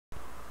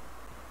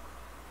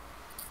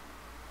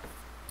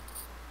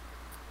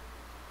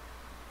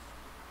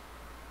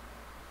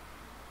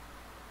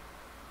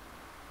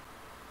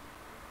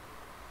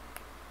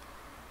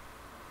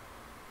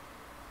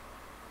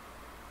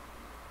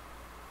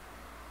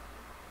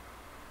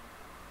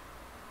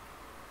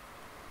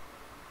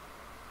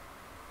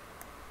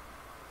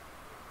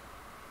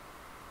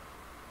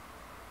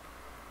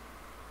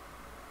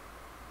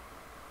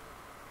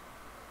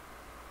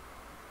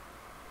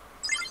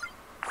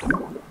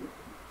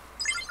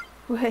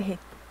Wait.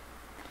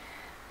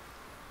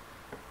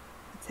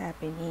 What's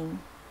happening?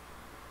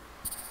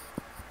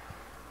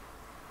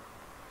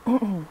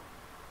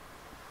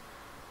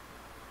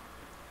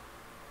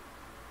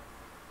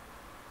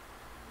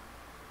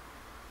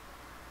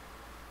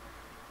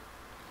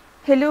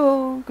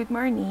 Hello, good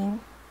morning.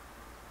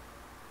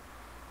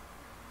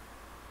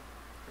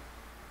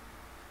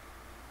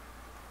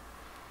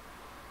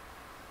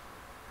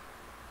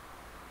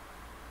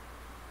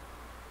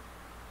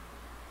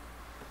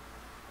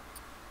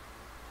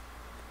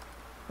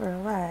 For a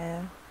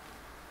while.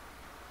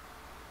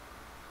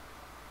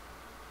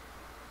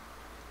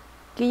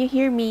 Can you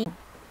hear me?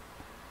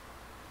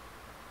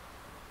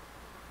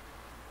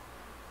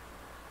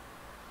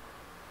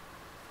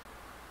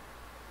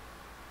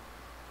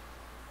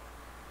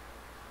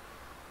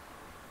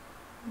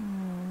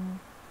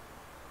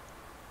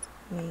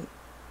 Wait.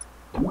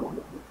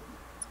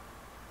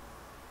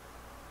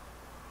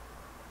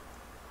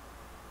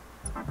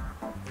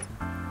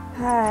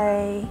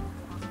 Hi.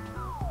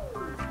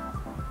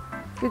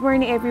 Good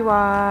morning,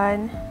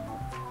 everyone.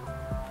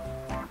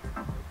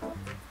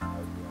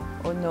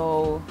 Oh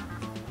no.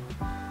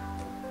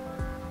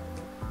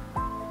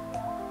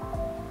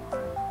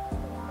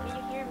 Can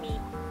you hear me?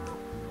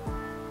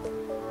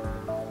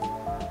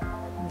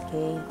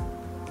 Okay.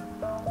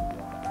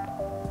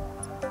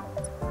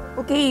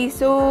 Okay,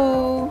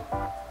 so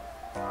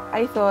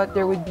I thought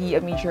there would be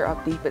a major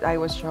update, but I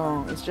was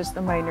wrong. It's just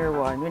a minor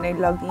one. When I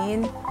logged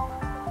in,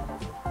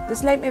 the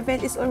slime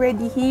event is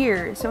already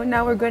here. So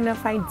now we're gonna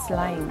find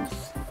slimes.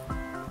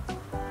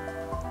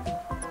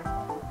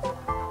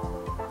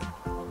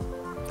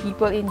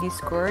 People in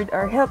Discord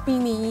are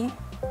helping me.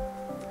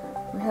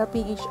 We're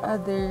helping each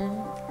other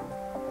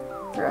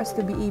for us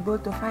to be able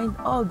to find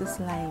all the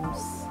slimes.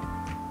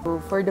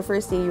 So for the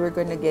first day, we're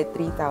gonna get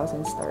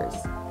 3,000 stars.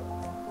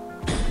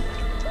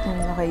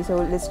 Okay, so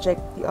let's check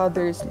the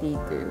others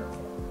later.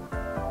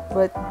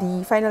 But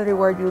the final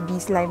reward will be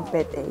slime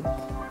pet egg.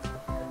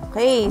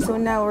 Okay, so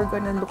now we're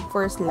gonna look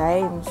for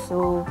slimes.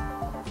 So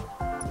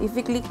if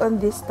we click on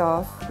this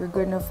stuff, we're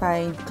gonna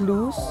find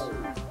clues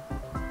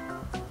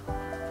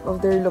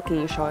of their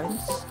locations.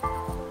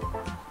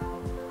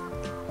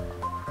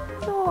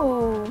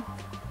 No.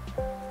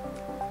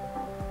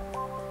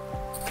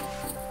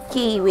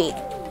 Okay, wait.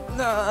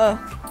 No.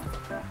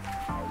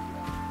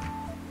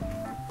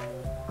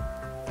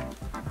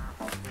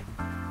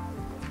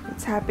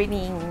 It's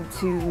happening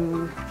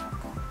to...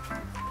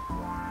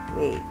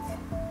 Wait.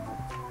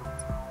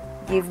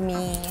 Give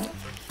me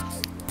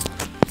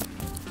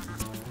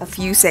a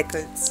few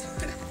seconds.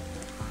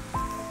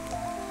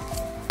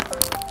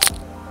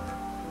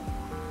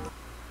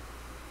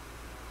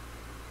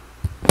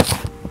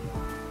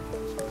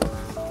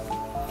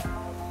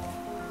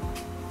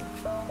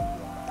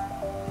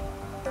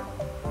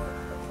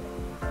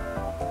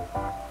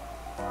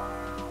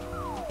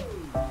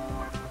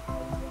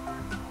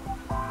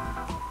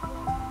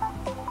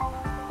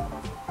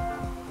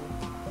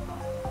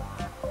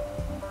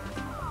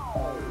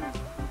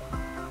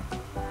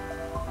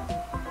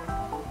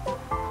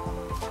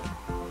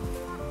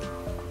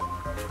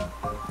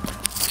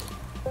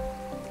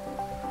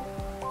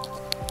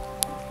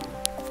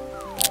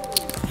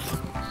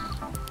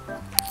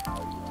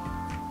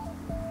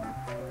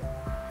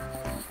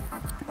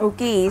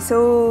 Okay,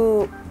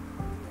 so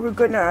we're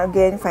gonna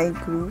again find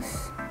clues.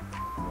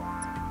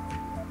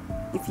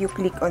 If you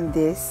click on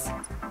this.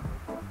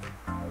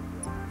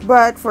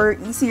 But for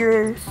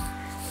easier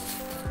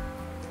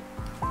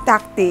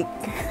tactic,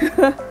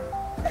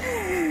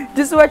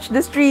 just watch the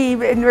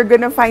stream and we're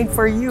gonna find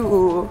for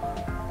you.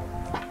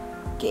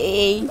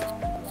 Okay.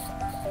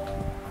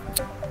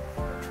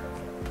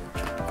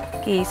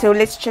 Okay, so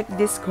let's check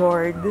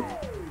Discord.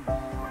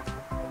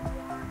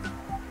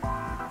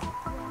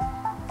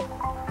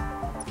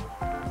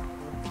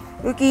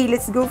 Okay,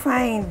 let's go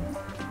find.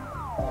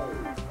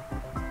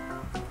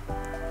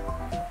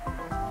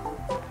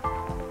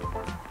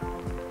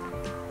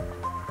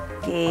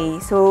 Okay,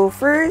 so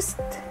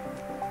first,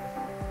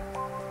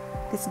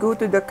 let's go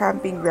to the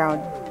camping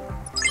ground.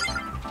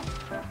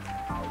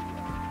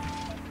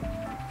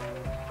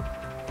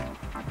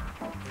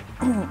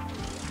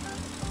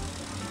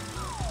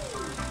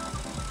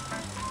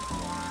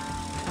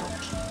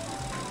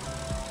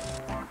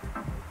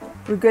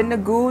 We're gonna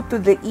go to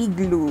the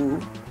igloo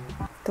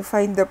to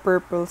find the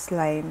purple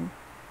slime.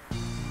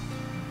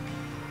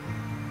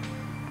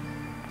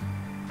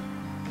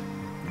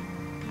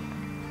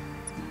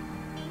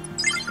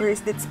 Where is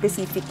it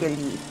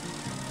specifically?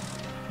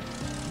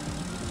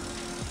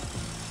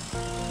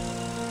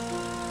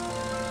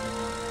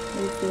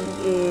 I think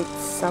it's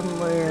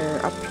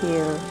somewhere up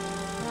here.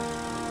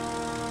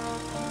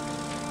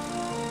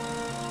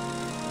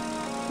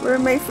 Where are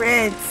my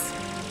friends?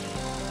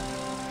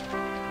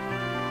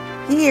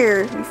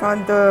 Here! We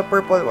found the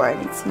purple one.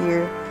 It's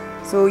here.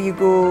 So you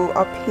go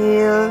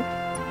uphill.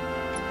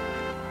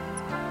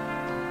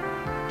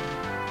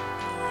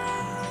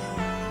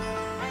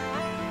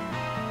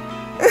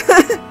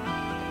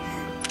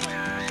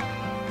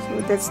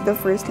 So that's the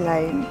first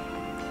line.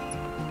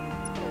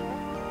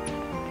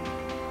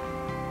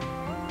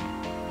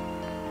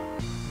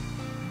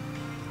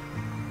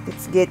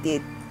 Let's get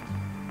it.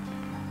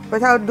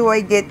 But how do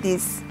I get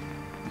this?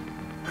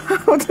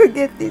 How do I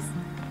get this?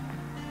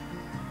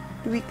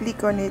 Do we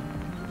click on it?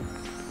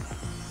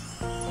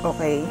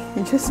 Okay,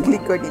 just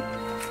click on it.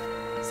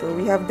 So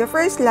we have the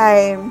first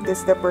slime.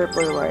 That's the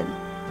purple one.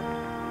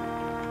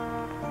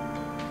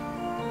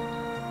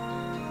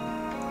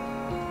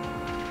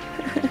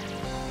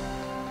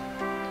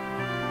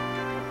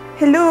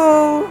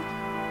 Hello!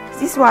 Is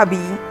this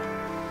Wabi?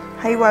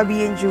 Hi,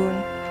 Wabi and June.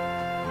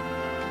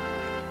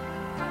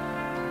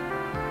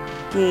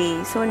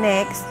 Okay, so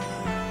next.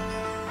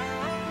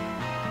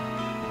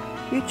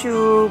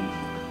 YouTube.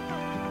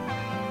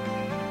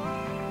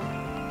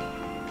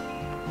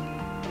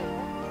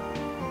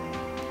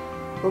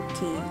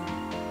 Okay.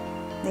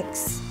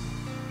 Next.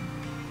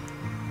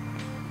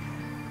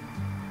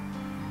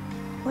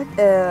 What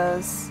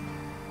else?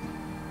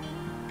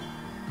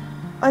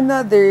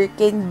 Another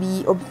can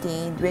be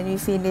obtained when we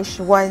finish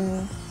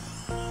one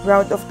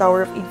round of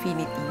Tower of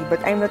Infinity, but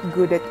I'm not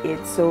good at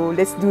it, so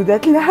let's do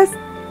that last.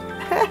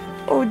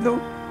 Oh no.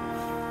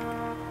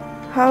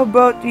 How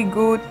about we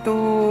go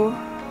to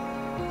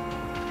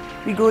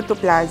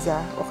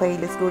Plaza. Okay,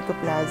 let's go to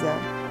Plaza.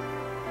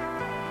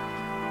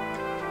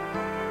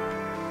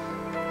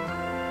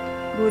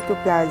 Go to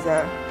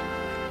Plaza.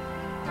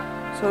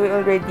 So we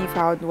already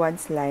found one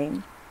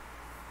slime.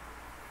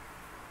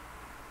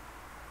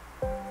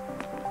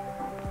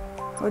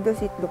 How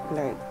does it look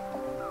like?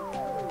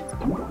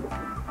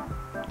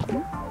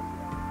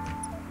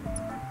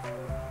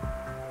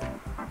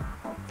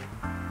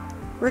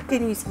 Where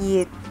can we see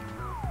it?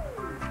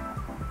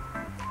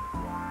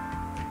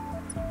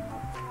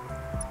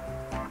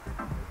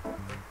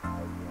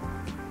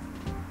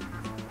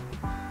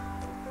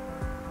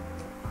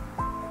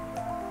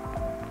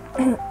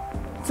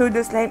 So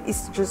the slime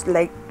is just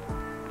like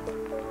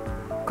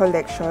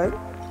collection.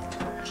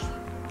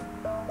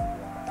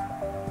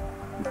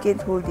 You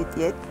can't hold it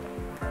yet.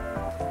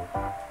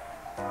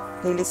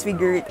 Okay, let's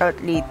figure it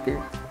out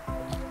later.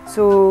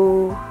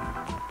 So,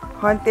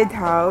 haunted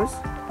house.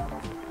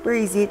 Where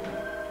is it?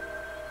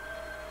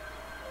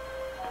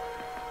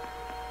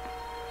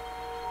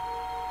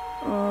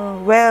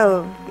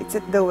 Well, it's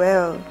at the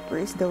well. Where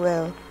is the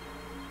well?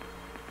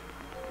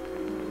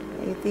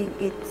 I think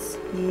it's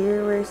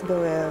here. Where's the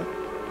well?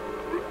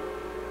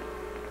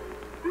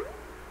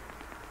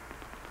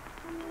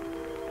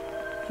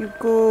 You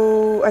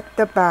go at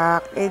the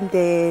back and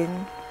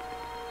then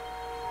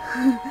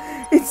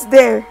it's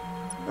there.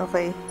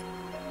 Okay.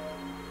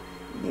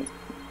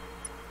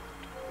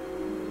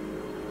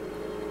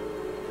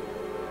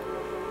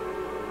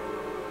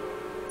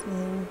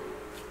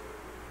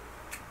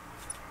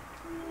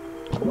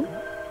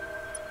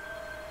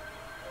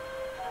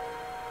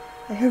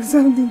 I have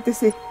something to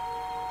say.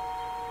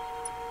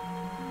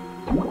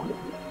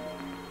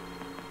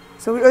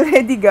 So we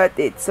already got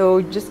it.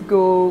 So just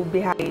go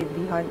behind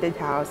the haunted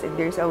house and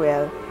there's a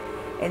well.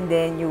 And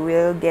then you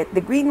will get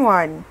the green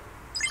one.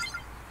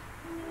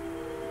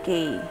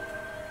 Okay.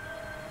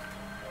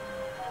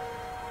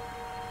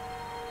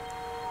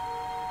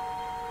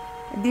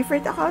 A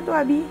different account,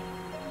 Wabi.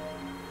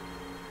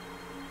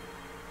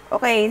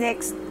 Okay,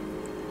 next.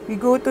 We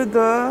go to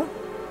the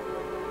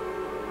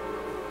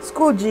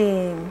school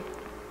gym.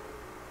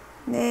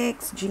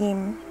 Next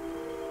gym.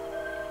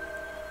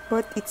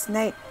 But it's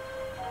night.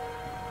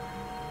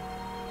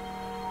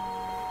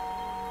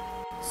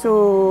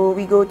 So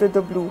we go to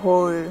the blue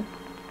hole.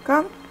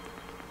 Come.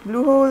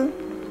 Blue hole.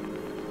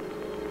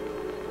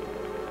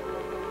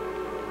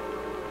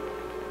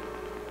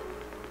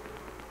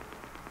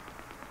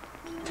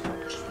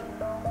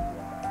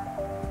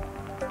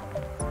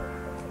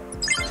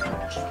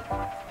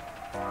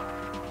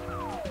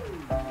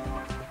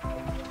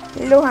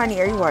 Hello,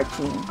 honey. Are you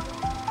watching?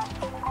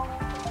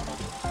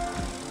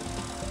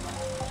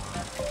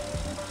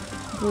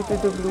 Go to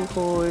the blue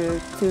hole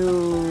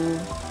to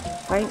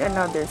find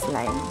another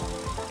slime.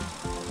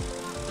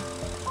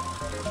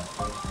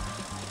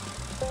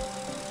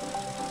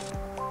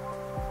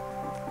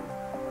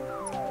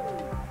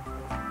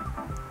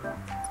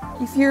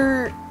 If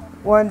you're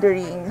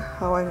wondering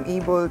how I'm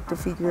able to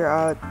figure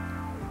out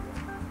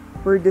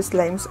where the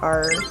slimes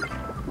are,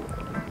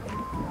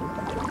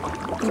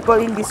 people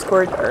in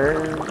Discord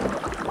are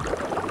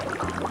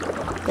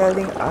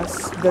telling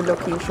us the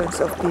locations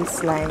of these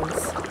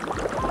slimes.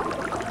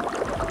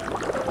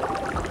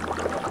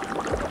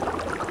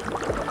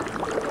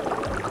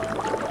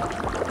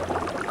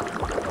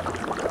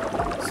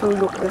 So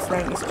look, the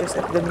slime is just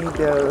at the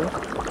middle.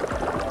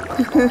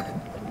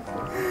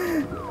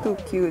 Too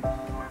cute.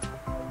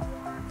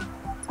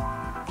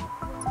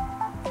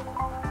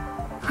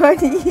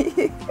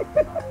 Honey!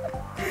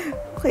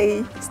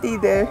 Okay, stay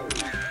there.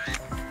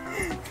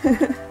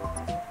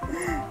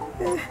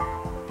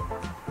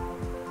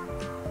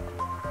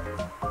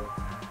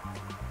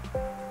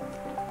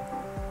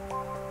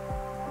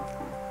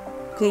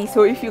 Okay,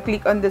 so if you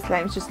click on the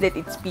slimes, just let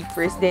it speak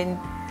first, then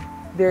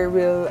there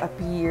will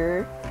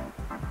appear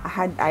a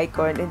hand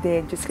icon and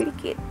then just click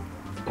it.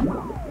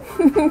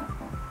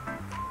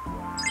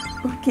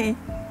 Okay,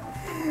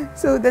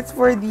 So that's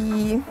for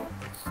the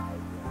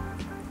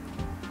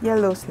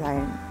yellow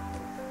slime.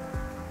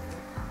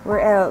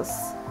 Where else?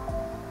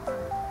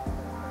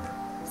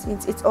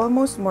 Since it's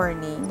almost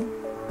morning,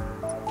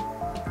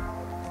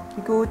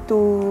 we go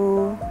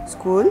to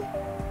school.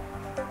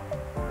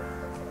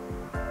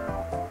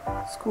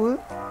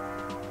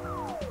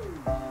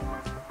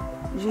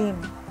 Gym.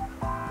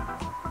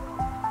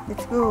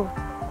 Let's go.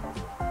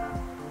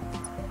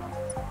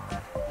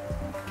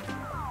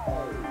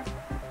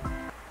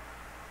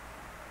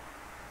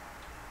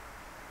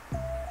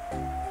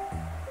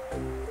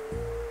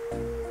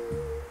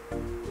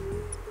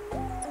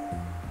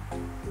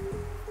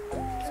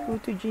 Let's go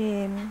to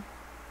gym.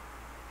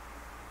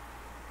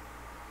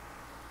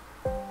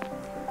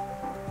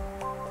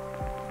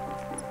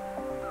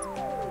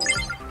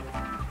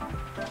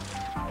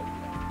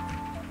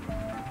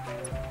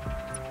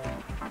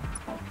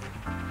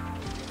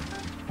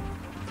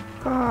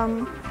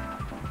 Come.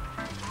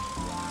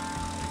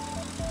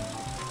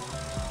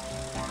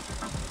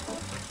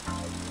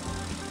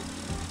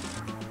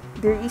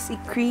 There is a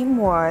cream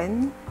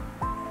one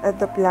at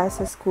the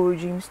Plaza School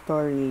Gym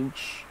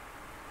Storage.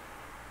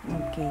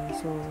 Okay,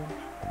 so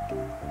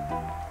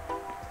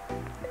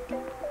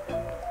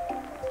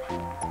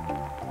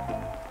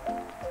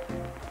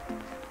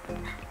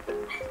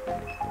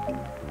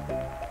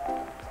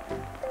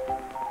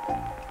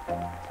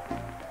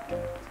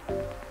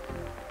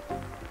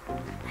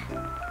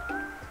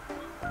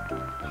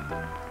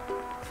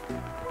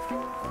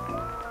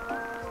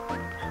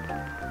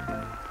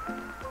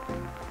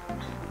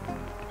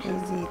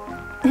is it?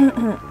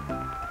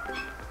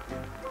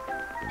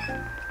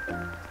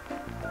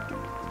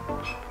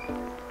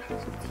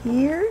 Is it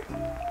here?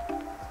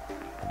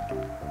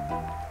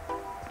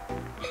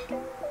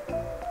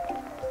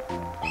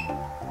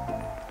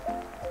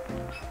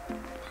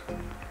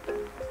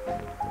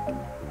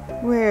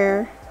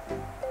 Where?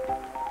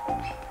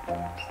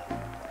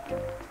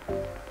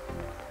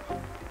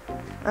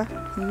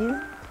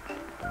 Here?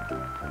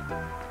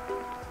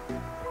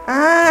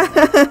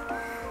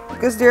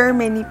 Because there are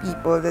many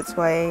people, that's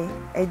why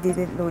I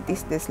didn't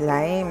notice the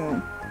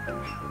slime.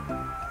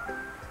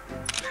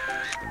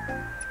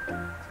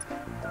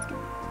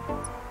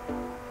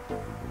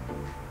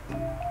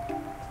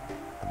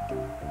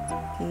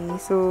 Okay,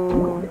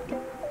 so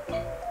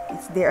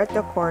it's there at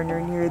the corner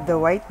near the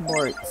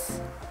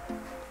whiteboards.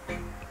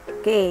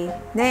 Okay,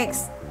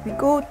 next we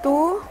go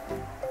to,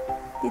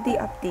 did they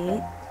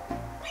update?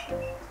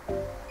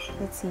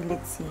 Let's see.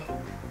 Let's see.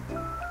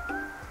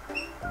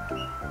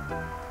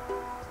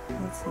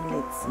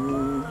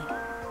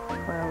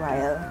 For a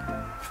while.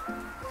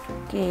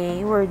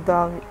 Okay, we're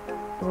done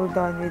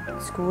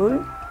with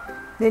school.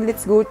 Then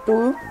let's go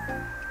to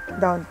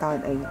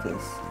downtown, I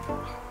guess.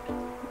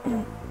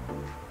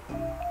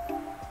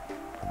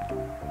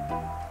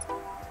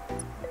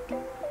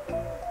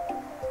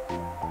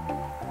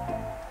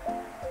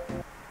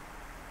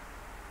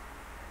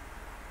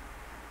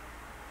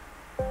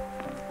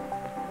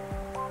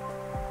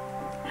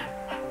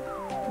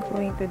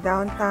 Going to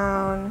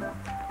downtown.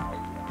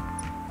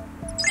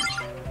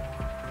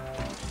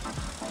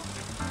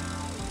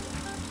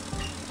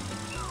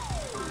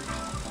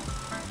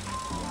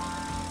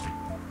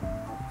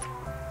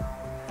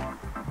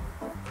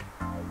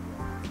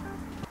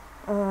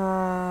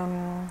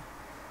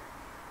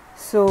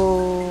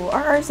 So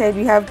RR said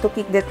we have to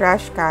kick the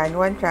trash can,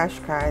 one trash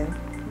can.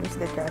 Where's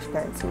the trash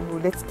can? So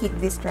let's kick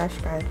this trash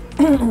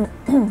can.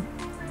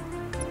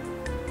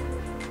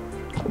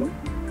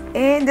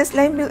 And the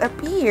slime will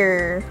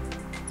appear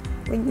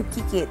when you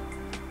kick it.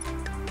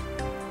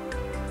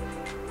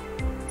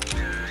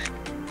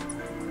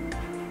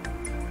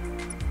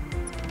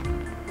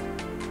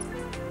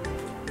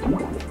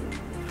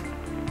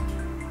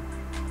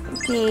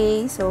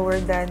 Okay, so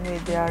we're done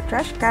with the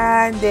trash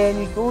can. Then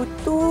we go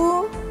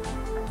to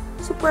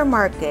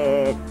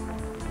supermarket.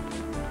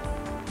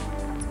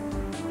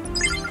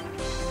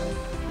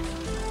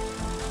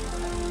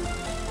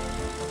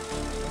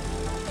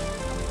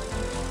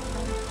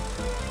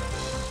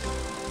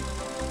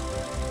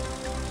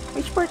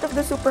 Which part of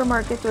the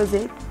supermarket was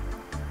it?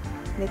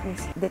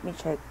 Let me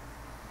check.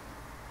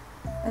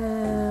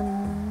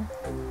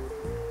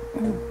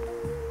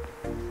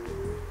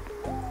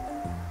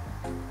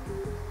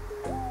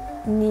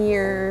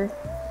 Near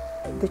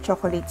the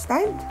chocolate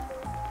stand.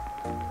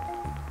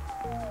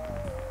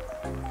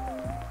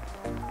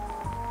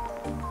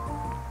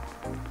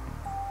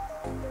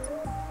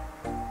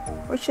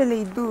 What shall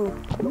I do?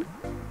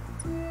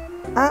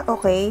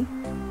 Okay.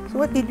 So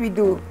what did we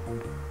do?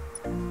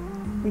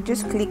 We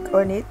just click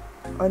on it,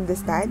 on the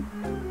stand.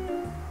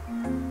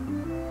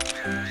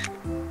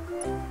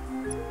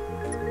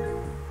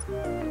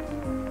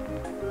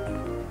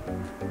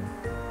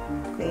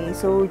 Okay,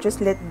 so just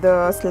let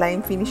the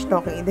slime finish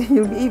talking, then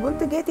you'll be able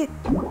to get it.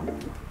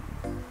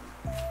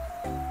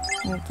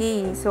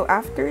 Okay, so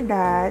after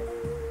that,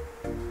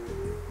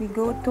 we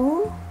go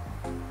to,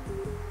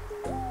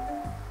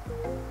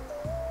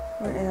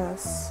 where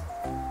else?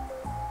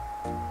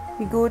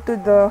 We go to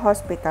the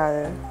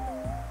hospital.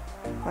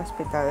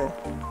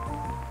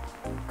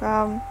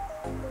 Come.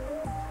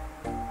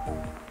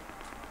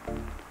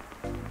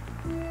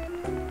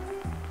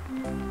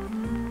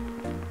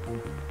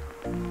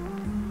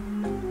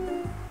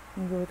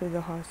 Go to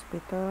the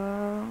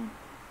hospital.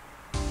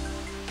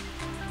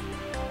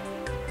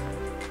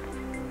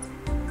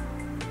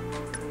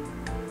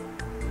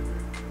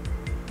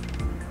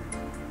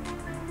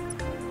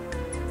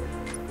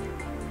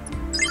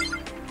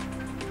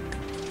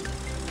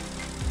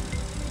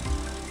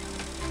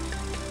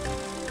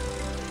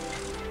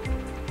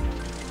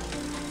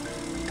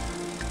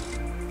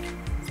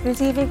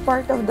 Specific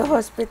part of the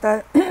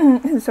hospital.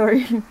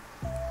 Sorry.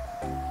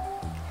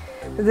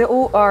 The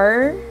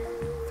OR,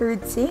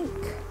 third sink.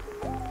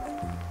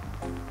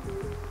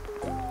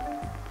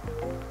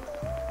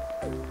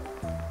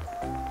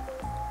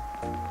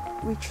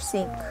 Which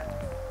sink?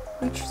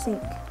 Which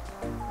sink?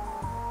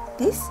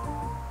 This?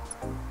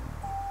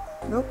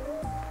 Nope.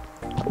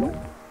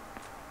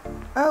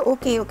 Oh,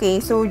 okay.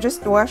 So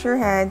just wash your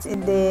hands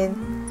and then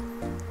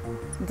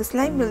the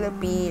slime will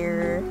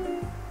appear.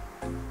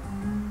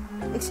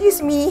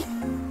 Excuse me.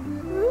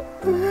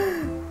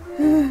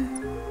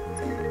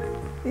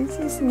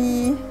 Excuse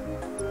me.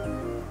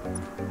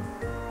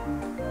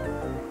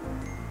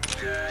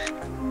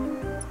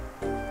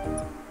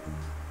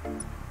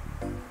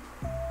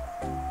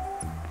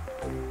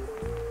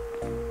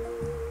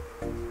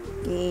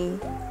 Okay.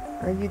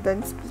 Are you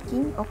done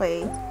speaking?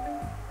 Okay.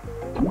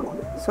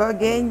 So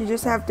again, you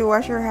just have to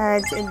wash your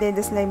hands and then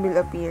the slime will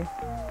appear.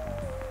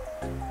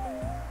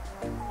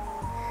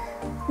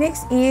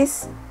 Next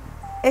is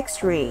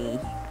X-ray.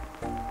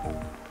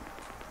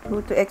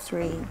 Go to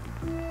X-ray.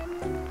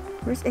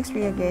 Where's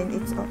X-ray again?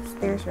 It's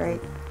upstairs,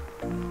 right?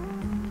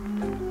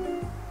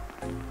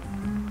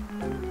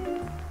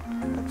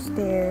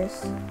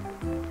 Upstairs.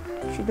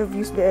 Should have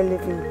used the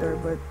elevator,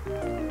 but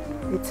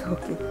it's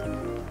okay.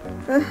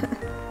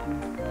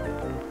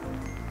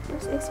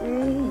 Where's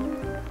X-ray?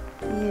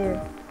 Here.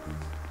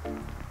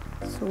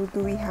 So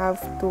do we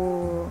have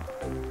to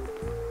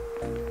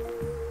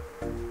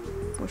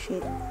push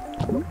it?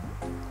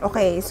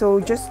 Okay,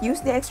 so just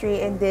use the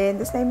X-ray and then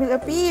the slime will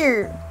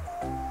appear.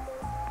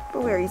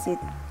 But where is it?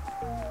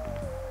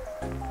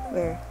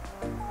 Where?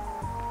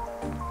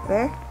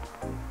 Where?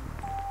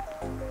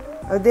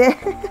 Oh, there.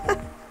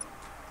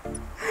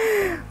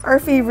 Our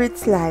favorite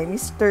slime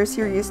is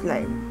tertiary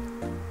slime.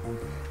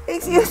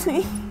 Excuse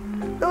me.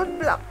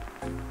 Don't block.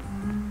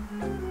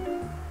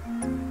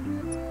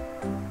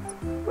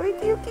 Why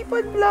do you keep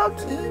on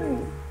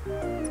blocking?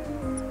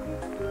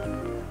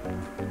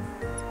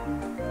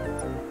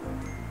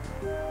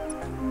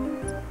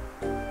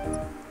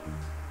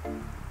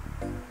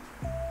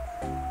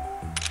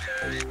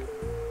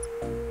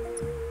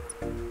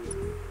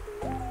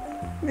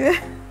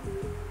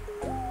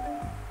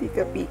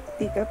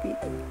 Take a peek.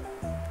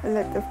 A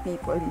lot of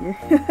people here.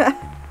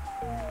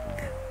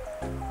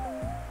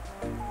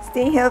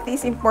 Staying healthy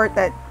is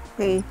important.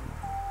 Okay.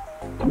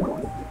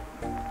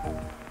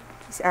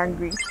 He's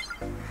angry.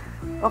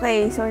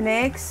 Okay, so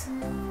next.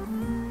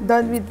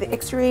 Done with the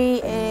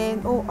X-ray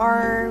and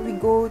OR, we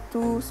go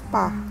to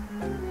spa.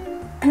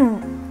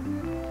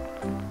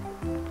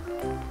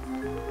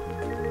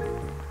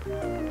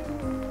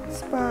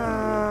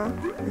 Spa.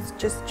 Let's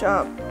just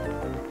chop.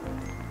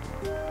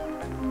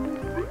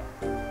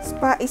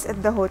 Spa is at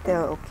the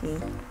hotel, okay.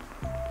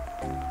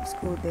 Let's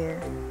go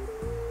there.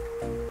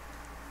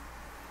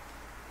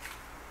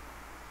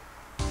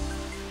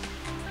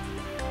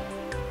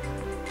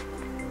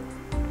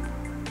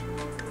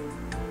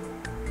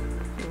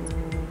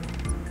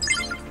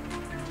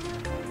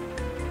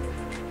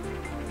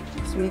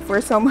 Let's wait for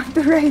someone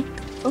to ride.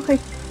 Okay.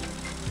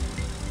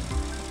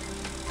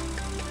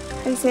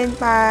 Hi,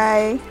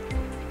 Senpai.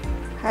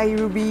 Hi,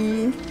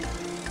 Ruby.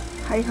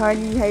 Hi,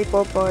 Honey. Hi,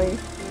 Popoy.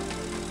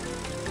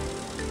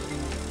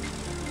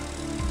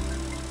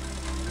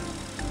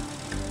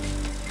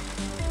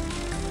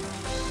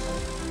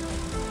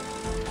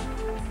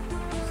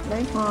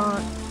 Slime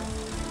hot.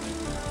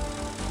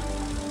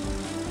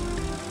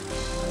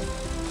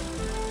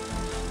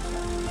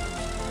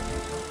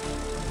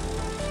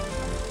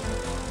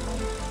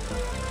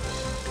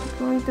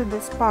 Going to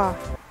the spa.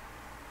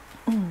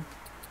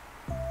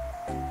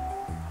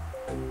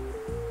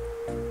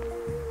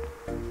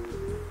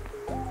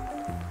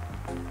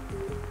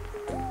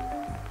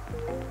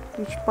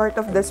 Which part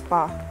of the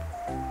spa?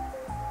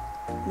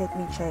 Let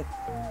me check.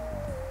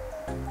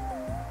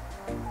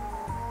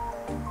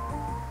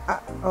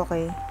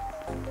 Okay.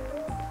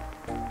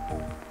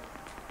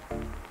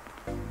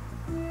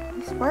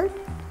 This part?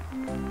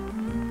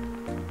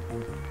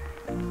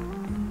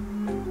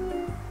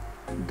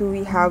 Do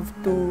we have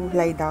to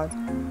lie down?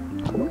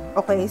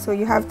 Okay, so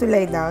you have to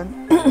lie down.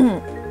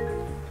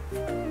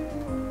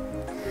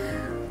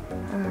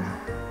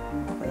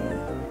 Okay.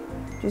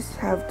 Just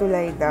have to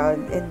lie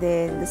down and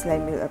then the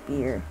slime will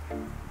appear.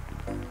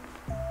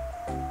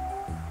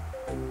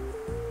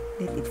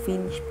 Let it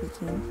finish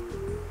picking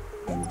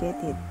and get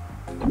it.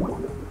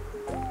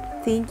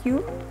 Thank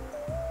you.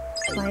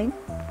 Fine.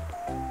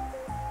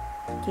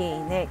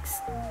 Okay, next.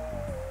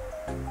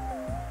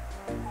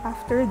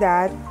 After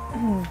that,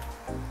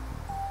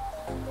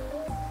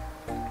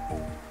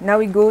 now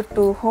we go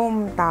to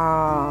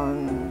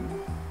hometown.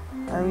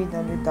 Are we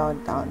done with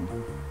downtown?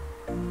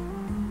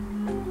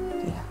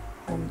 Yeah,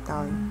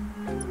 hometown.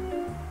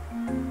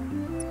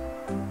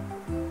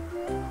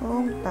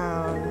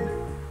 Hometown.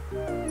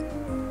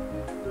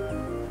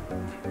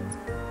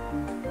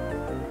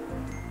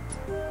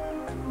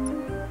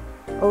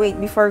 Oh wait,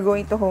 before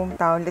going to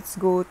hometown, let's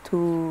go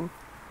to,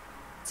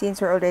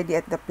 since we're already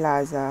at the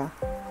plaza,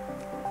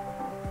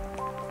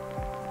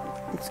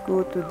 let's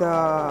go to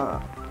the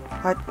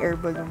hot air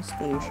balloon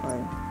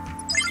station.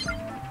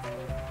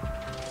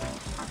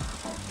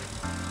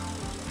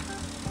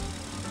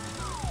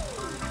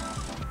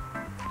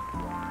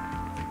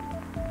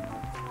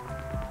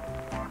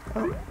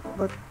 Oh,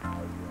 but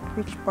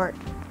which part?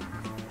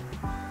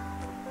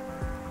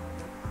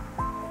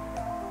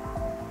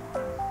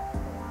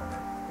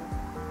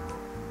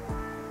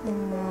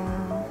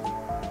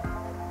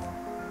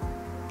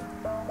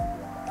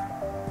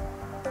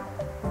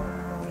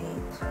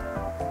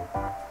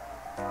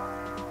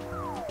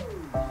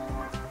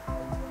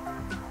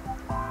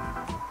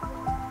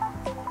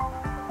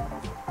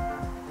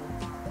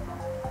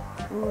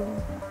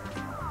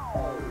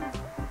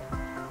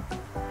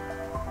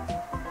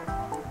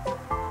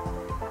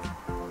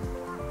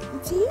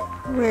 See?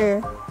 Where?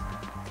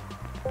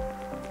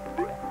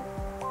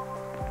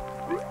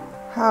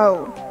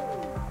 How?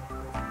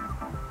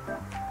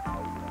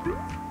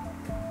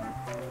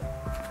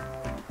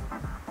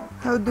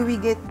 How do we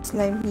get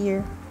slime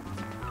here?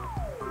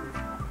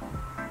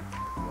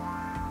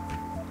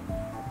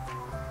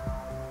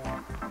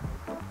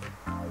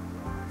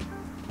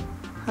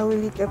 How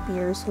will it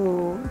appear?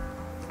 So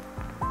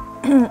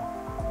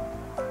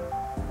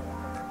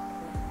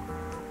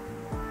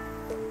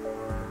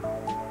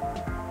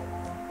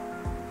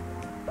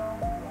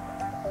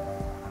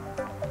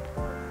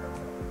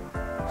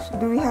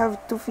do we have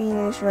to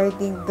finish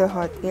writing the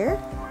hot air?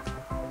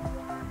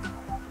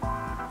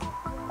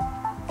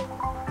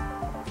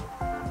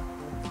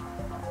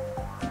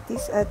 It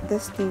is at the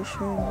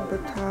station, but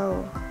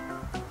how?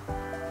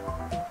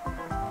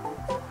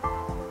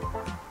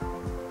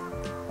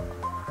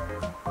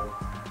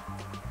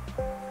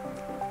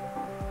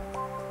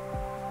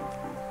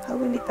 How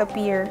will it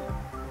appear?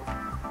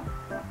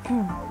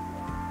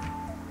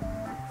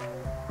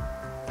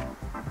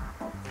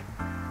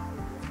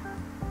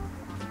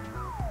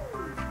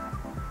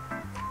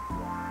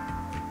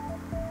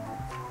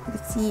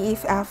 Let's see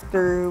if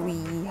after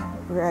we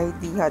ride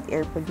the hot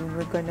air balloon,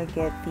 we're gonna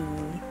get the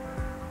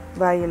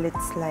violet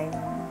slime.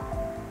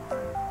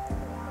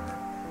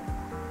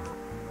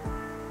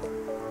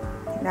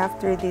 And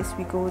after this,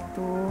 we go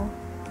to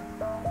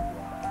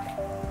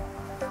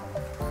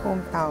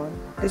hometown.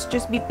 Let's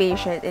just be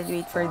patient and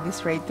wait for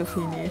this ride to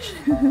finish.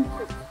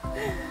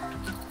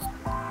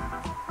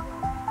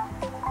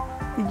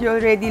 Did you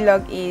already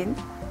log in?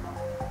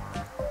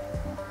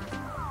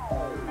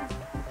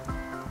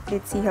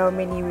 Let's see how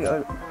many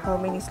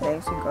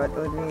slimes we got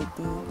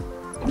already.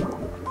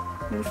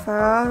 We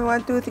found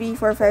 1, 2, 3,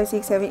 4, 5,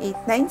 6, 7, 8,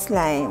 9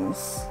 slimes.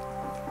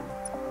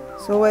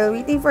 So while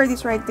waiting for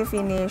this ride to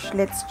finish,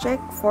 let's check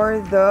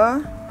for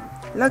the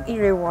lucky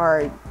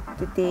reward.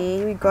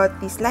 Today we got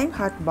the slime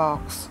hot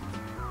box.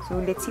 So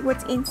let's see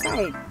what's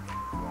inside.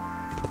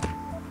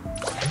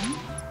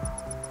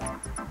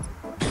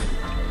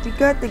 We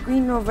got the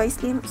green Nova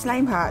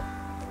slime hat.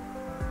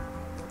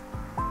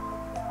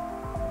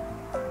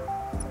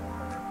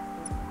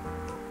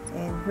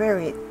 And wear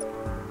it.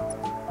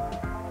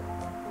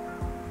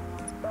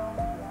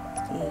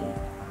 Okay.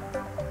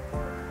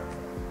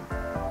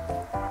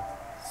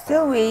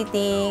 Still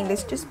waiting.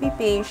 Let's just be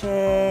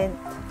patient.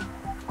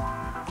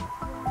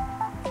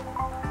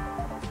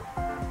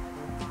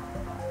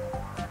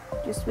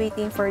 Just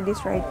waiting for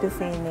this ride to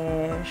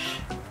finish.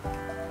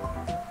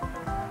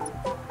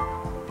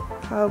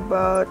 How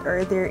about,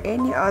 are there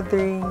any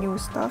other new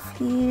stuff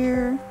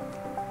here?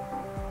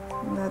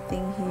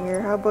 Nothing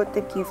here. How about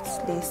the gifts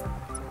list?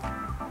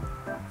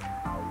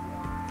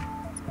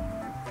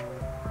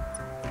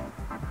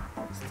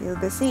 Still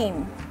the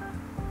same.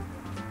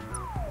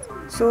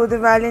 So the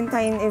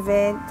Valentine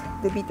event,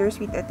 the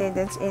bittersweet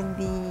attendance, and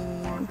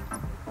the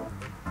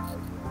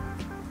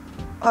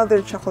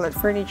other chocolate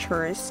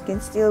furnitures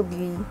can still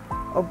be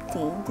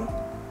obtained,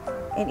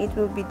 and it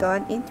will be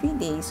done in 3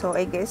 days. So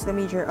I guess the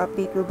major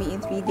update will be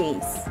in 3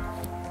 days.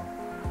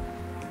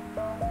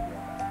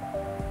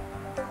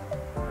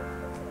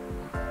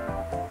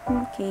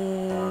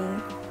 Okay,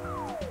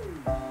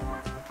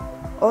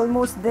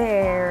 almost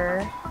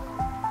there.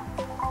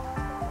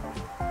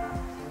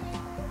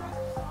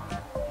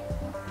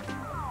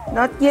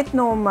 Not yet,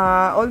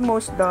 Noma.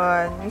 Almost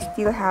done. We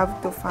still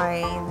have to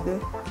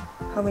find,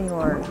 how many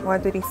more?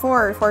 1, 2, 3,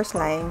 4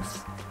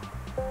 slimes.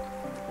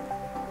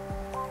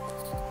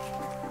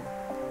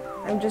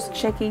 I'm just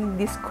checking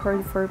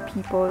Discord for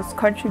people's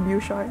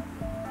contribution.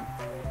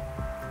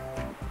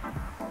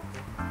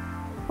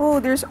 Oh,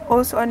 there's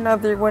also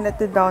another one at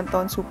the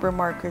downtown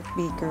supermarket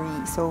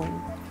bakery. So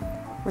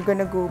We're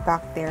gonna go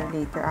back there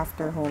later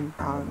after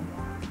hometown.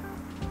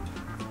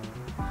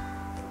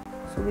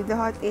 So with the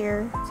hot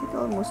air, is it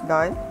almost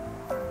done?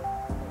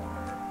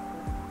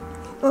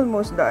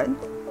 Almost done.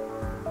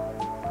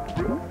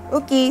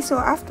 Okay, so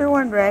after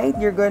one ride,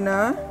 you're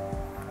gonna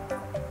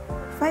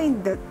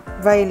find the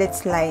violet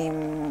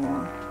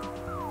slime.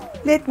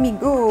 Let me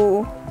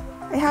go.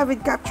 I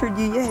haven't captured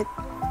you yet.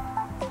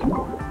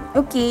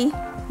 Okay,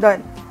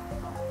 done.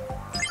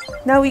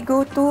 Now we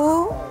go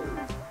to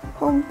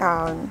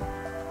hometown.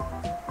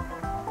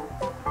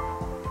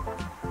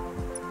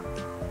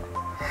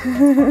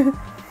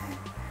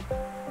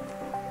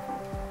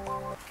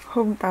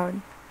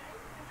 Hometown.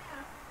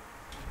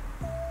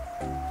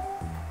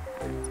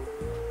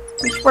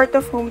 Which part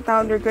of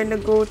hometown? We're gonna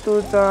go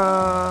to the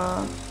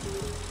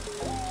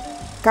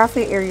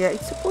cafe area.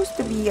 It's supposed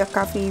to be a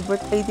cafe, but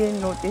I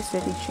didn't notice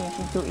that it changed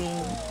into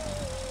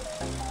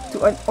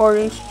an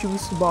orange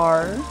juice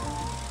bar.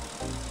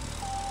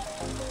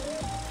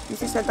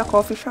 This is not a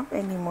coffee shop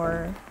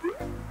anymore.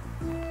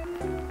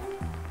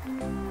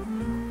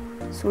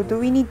 So do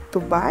we need to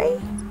buy?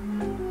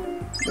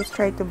 Let's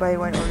try to buy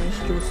one orange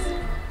juice.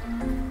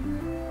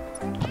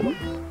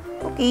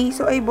 Okay,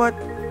 so I bought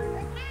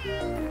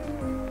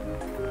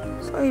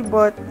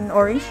an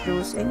orange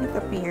juice and it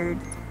appeared.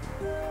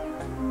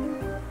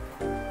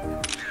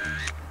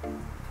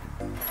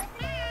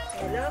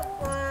 Hello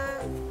po.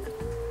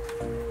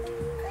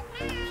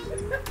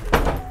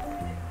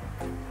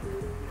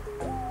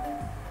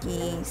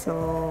 Okay, so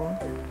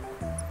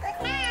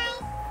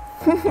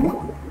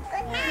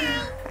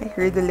I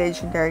heard the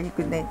legendary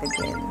good night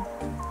again.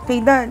 Okay,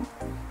 done.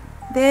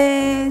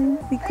 Then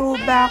we go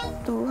back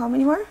to how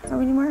many more? How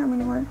many more?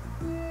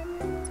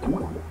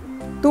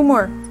 Two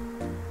more.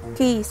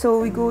 Okay, so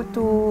we go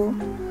to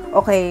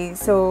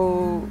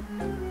so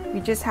we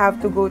just have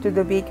to go to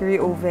the bakery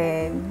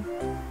oven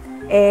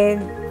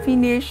and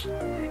finish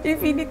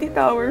Infinity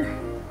Tower.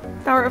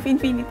 Tower of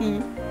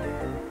Infinity.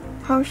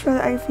 How shall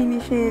I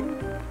finish it?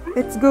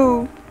 Let's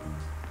go.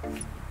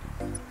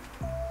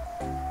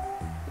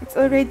 It's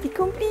already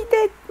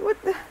completed. What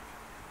the?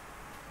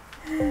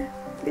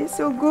 This is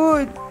so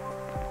good.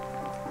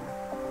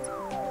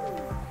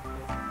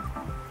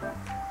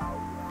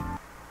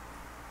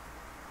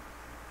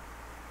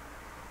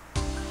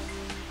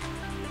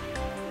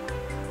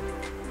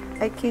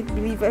 I can't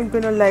believe I'm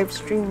gonna live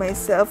stream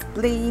myself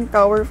playing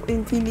Tower of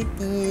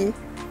Infinity.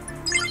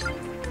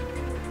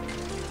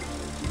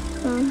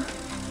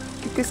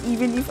 Because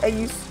even if I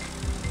use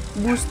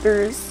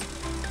boosters,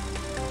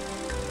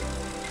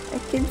 I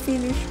can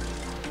finish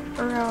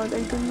around.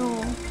 I don't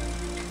know.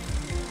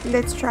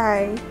 Let's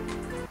try.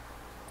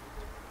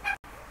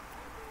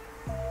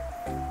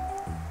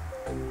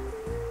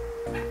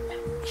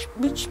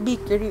 Which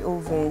bakery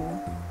oven?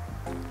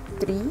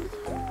 3?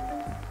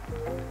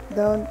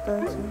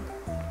 Downtown.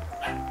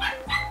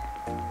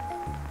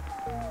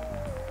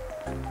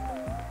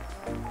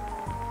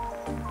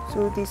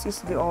 So this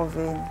is the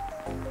oven.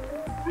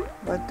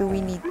 What do we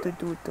need to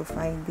do to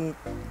find it?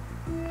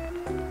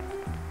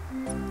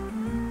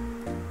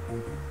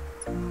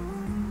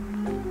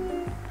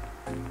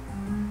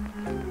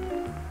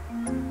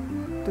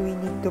 Do we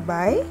need to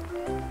buy?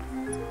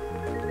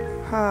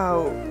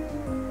 How?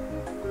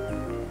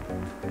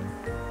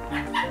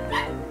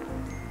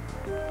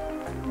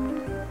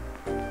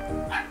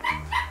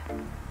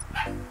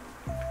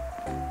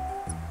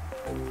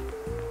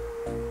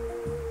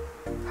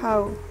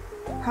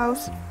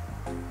 How's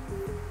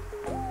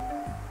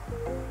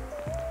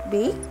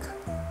bake?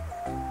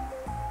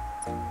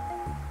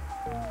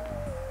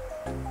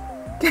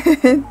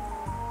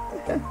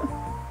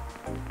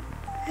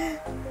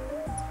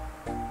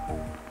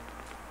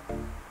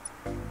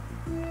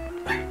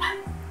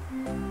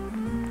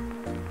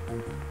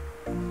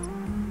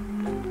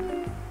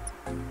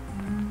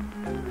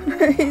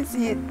 Where is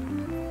it?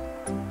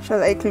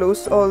 Shall I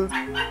close all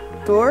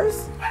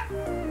doors?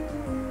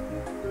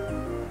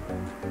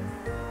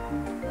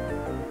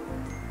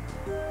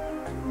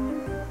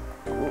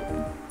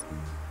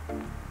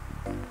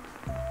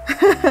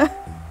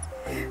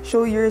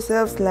 Show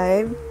yourself,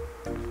 Slime.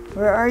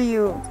 Where are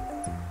you?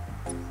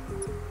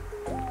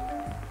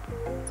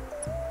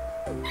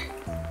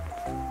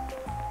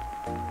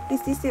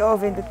 Is this the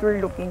oven that we're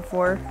looking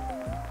for?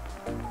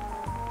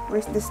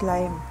 Where's the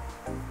slime?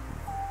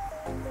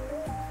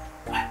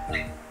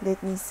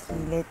 Let me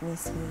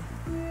see.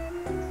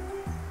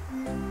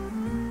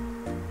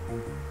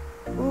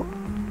 Oh.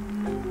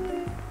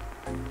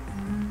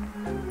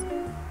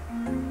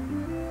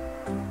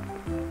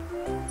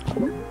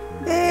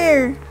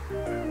 There!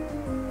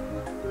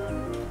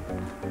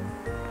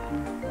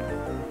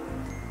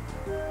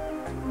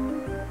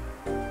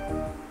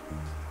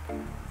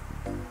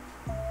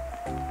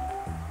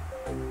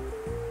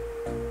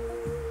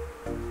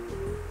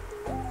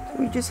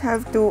 We just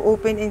have to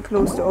open and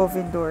close the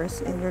oven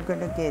doors and you're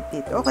gonna get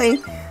it.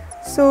 Okay,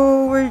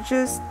 so we're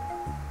just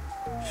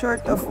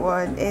short of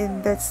one,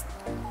 and that's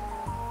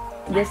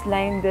the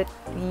slime that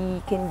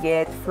we can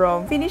get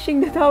from finishing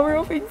the Tower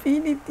of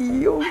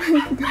Infinity. Oh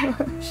my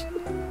gosh.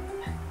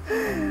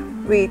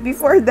 Wait,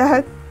 before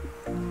that,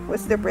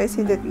 what's the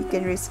present that we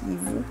can receive?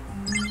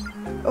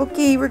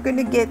 Okay, we're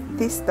gonna get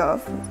this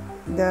stuff.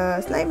 The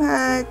slime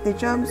hat, the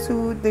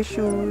jumpsuit, the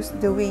shoes,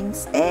 the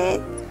wings, and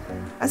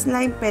a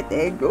slime pet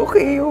egg.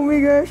 Okay, oh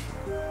my gosh.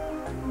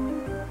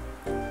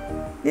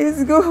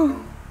 Let's go.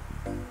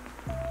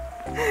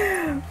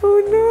 Oh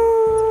no.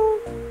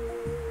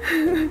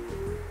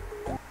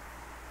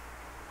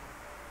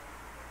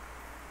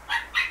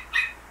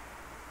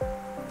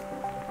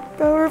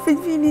 Tower of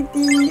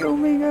Infinity. Oh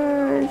my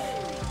gosh.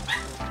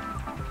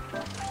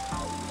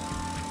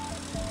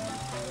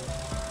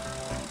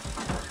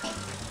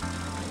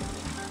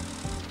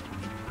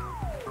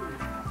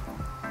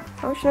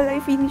 How shall I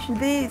finish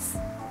this?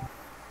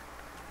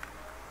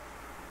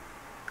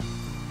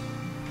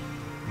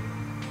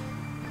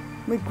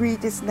 My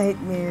greatest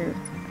nightmare.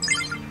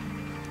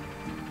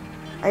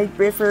 I'd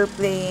prefer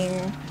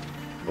playing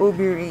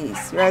Obi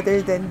race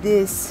rather than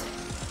this.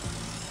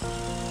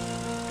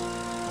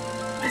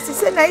 This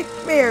is a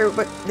nightmare,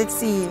 but let's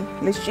see.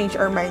 Let's change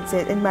our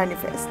mindset and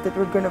manifest that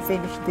we're gonna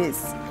finish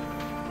this.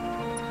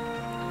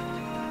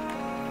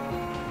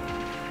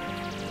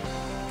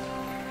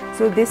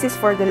 So this is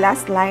for the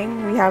last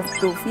line. We have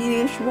to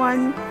finish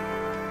one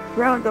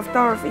round of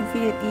Tower of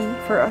Infinity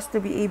for us to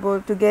be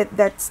able to get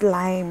that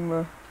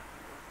slime.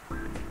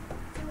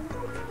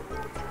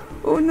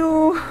 Oh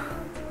no!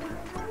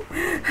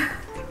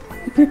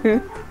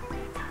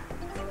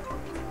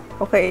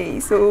 Okay,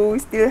 so we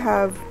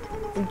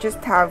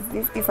just have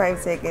 55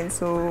 seconds,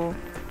 so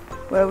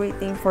while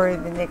waiting for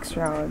the next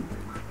round.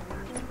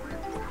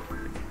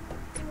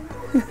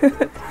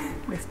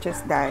 Let's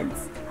just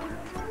dance.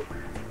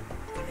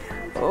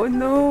 Oh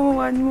no,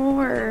 one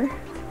more.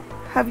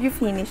 Have you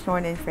finished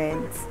One and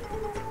Friends?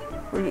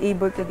 Were you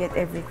able to get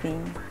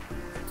everything?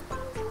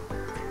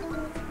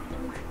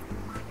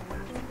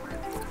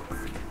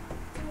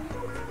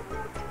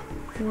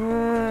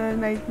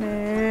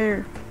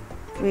 Nightmare.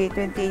 Wait,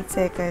 28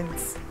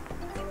 seconds.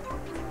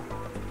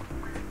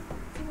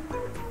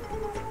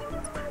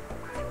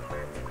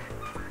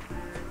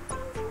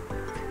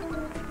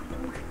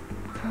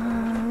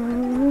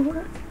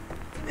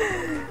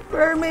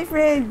 Where are my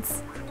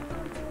friends?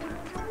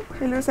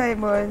 Hello,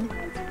 Simon.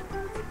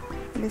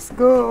 Let's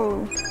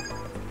go.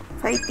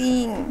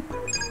 Fighting.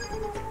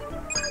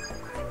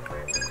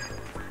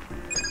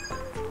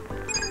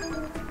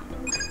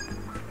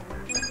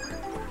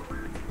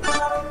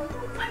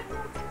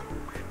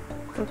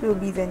 What will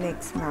be the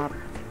next map?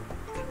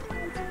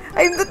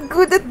 I'm not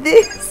good at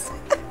this.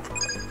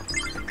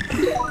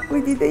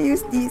 Why did I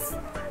use this?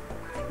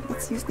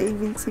 Let's use the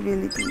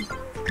invincibility.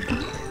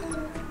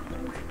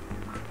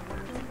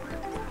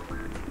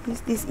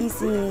 Use this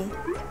easy.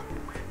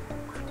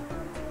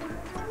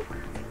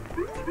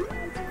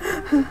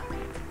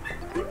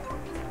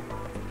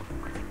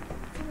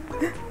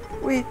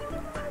 Wait.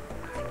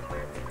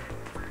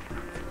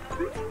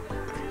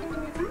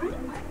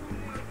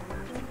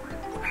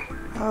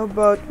 How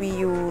about we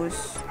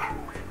use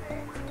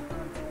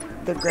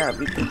the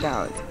gravity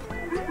down?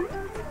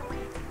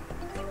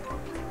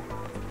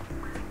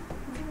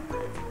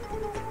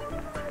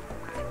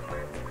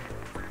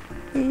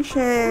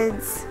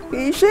 Patience!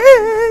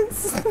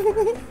 Patience!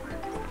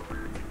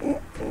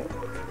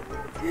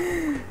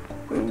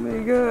 Oh my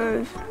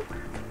gosh.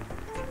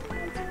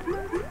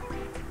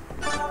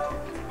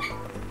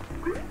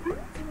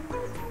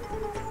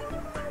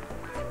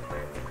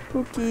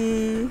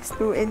 Okay,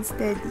 slow and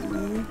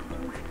steady.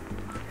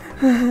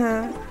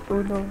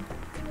 Oh no.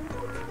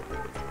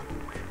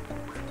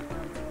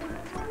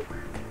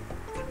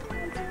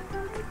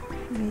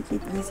 Make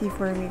it easy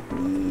for me,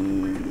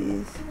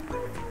 please.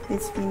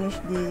 Let's finish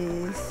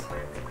this.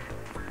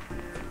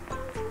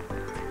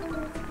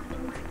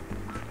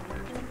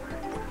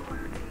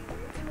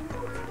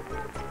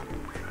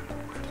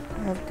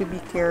 I have to be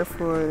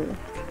careful.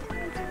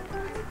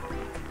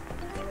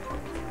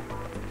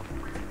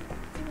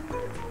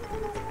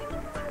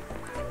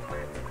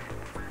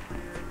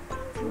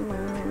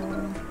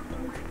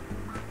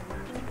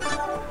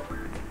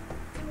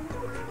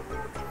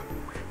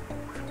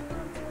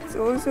 It's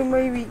also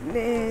my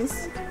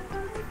weakness.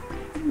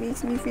 It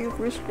makes me feel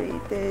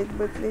frustrated,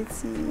 but let's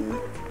see. You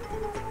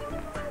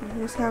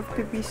just have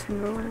to be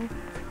slow and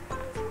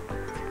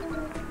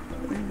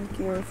be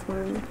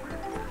careful.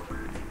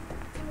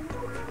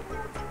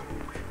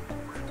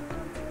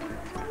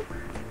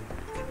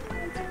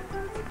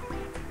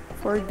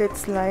 For that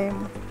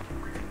slime.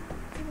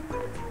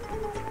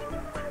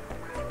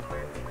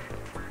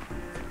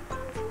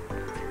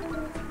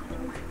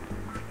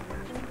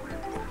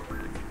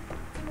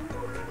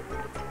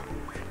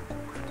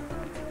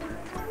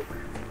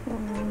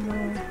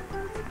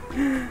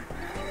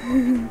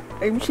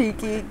 I'm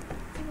shaking.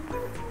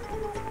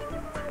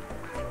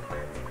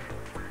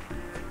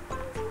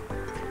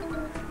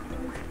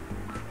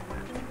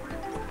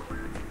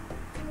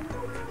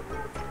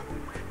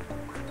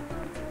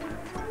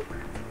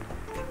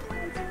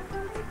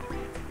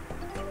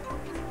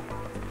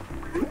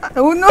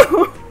 Oh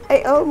no!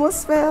 I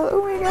almost fell.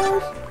 Oh my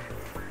gosh.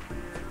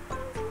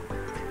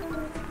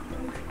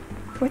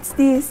 What's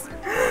this?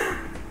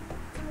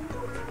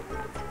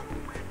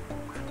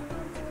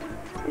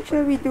 What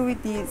shall we do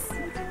with this?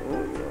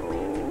 Oh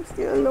no,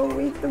 still a long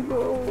way to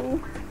go.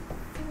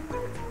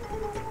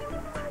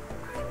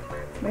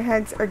 My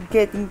hands are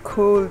getting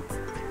cold.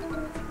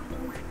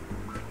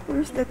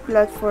 Where's that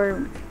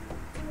platform?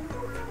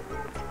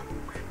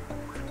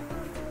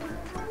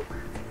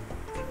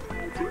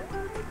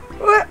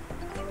 What?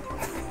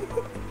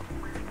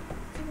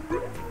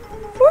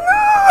 Oh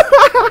no!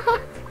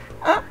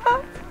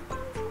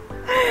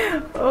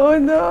 Oh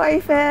no, I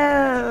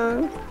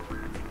fell.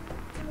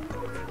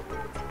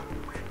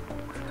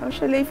 How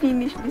shall I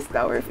finish this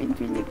Tower of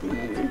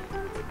Infinity?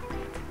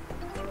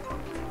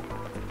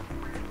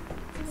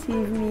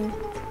 Save me.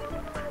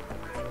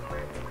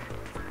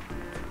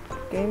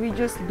 Can we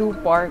just do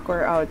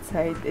parkour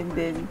outside and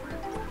then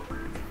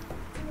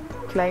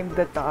climb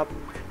the top?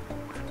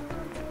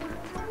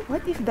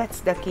 What if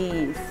that's the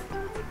case?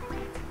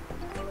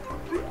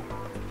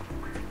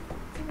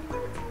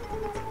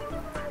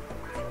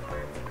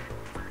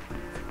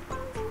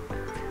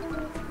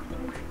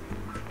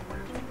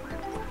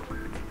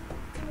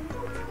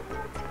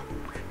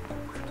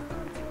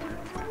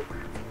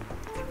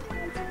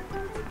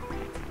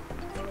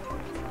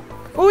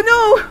 Oh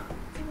no!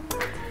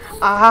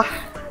 Ah!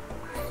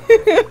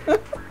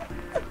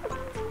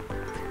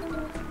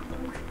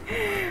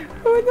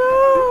 Oh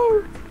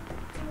no!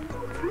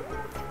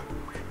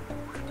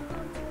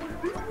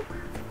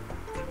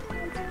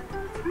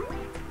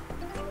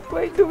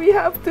 Why do we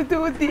have to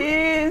do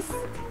this?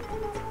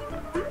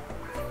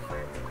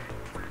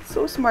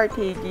 So smart,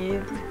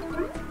 Hagin.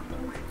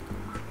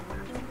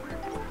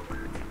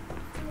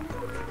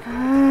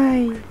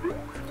 Hi.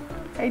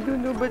 I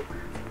don't know, but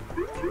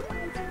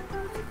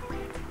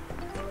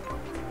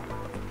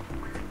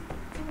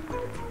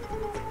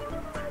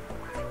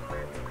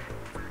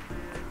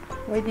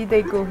why did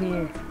I go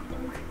here?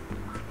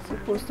 It's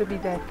supposed to be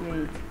that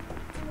way.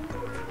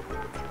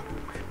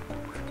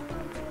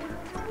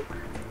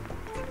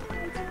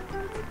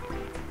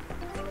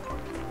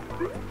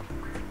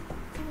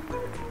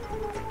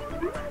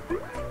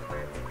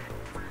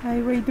 Hi,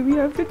 why do we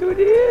have to do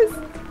this?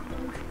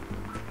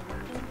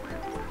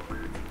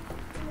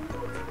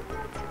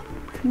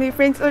 My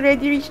friends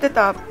already reached the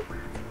top.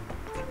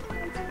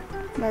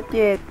 Not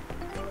yet.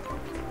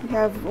 We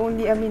have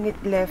only a minute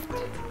left.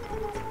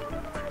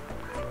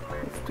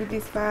 Let's do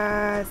this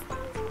fast.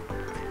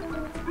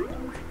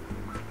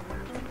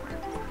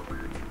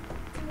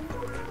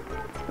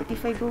 What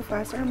if I go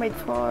faster? I might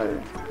fall.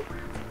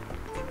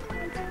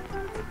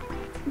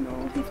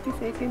 No, 50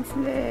 seconds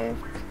left.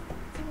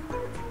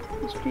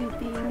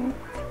 Frustrating.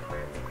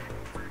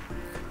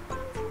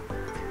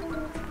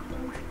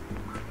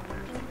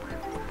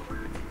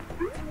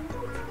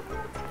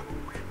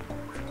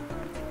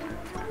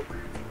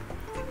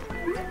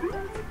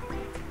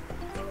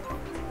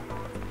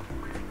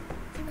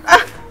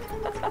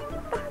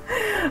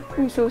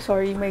 I'm so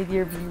sorry, my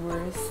dear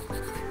viewers,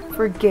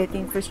 for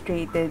getting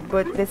frustrated,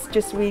 but let's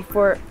just wait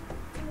for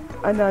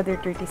another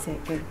 30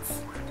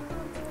 seconds.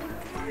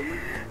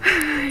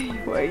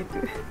 Why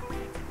do...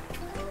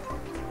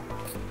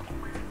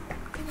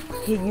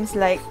 Higgins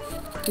like,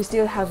 we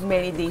still have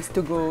many days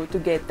to go to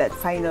get that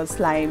final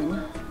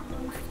slime.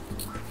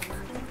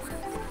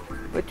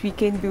 But we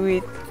can do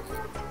it.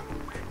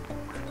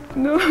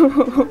 No!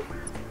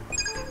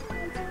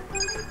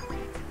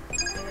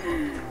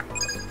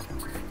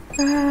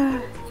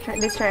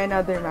 Let's try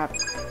another map.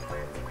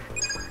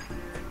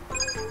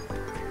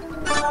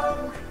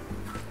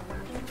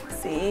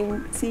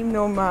 Same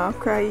Noma,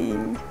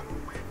 crying.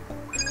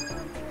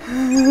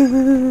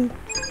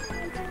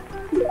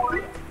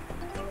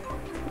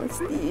 What's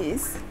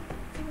this?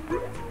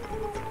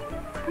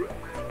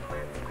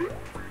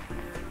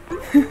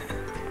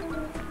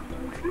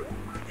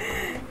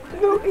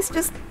 No, it's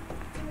just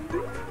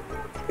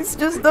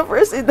the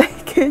first and I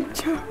can't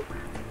jump.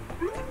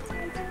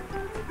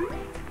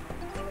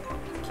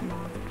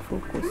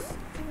 Focus.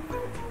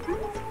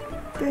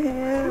 What the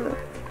hell?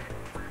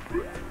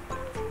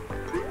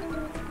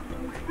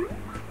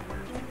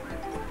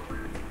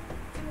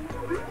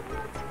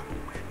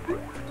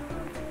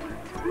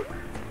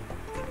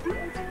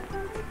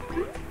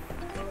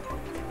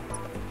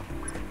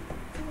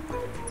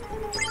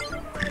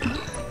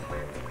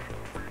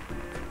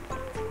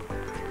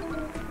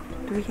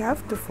 Do we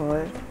have to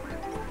fall?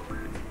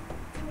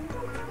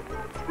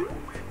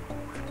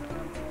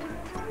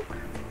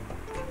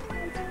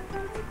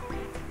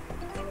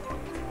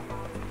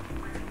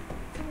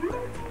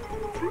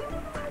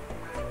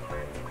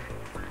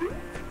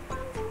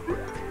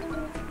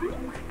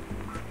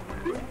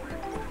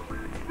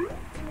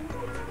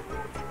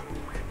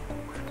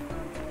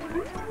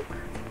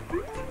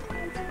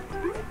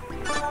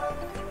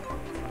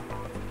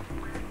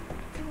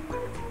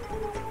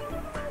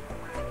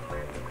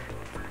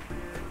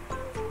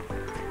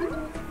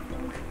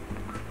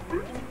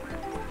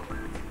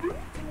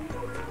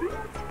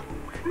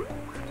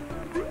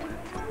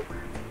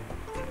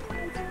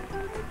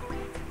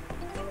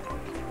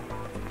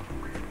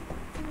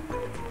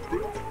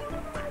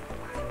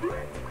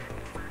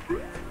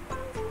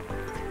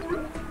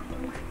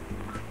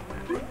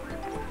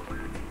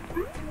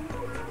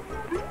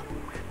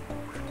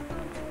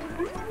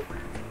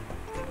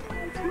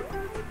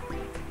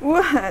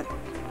 What?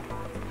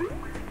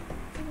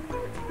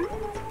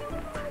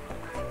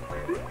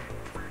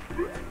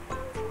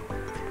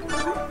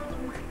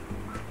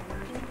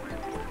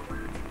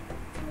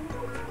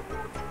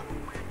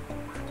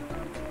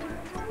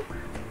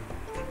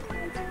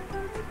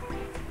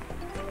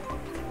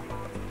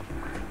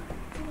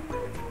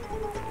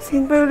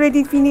 Senpai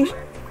already finished.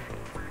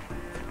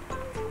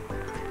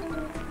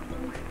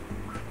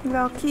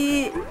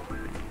 Lucky.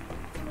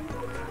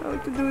 How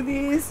to do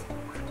this?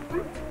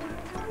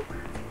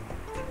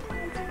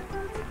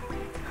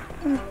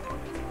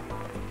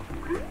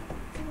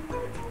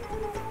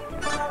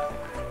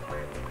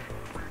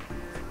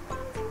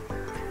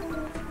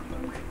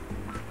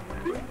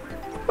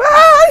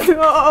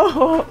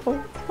 No!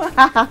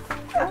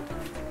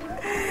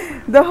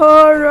 The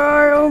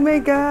horror! Oh my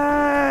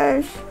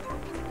gosh!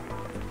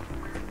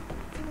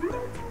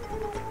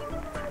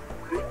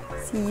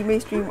 See, my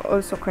stream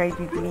also cried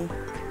with me.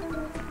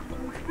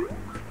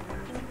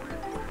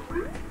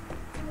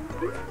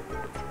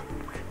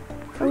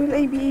 How will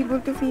I be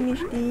able to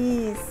finish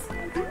this?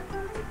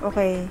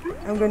 Okay,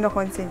 I'm gonna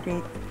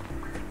concentrate.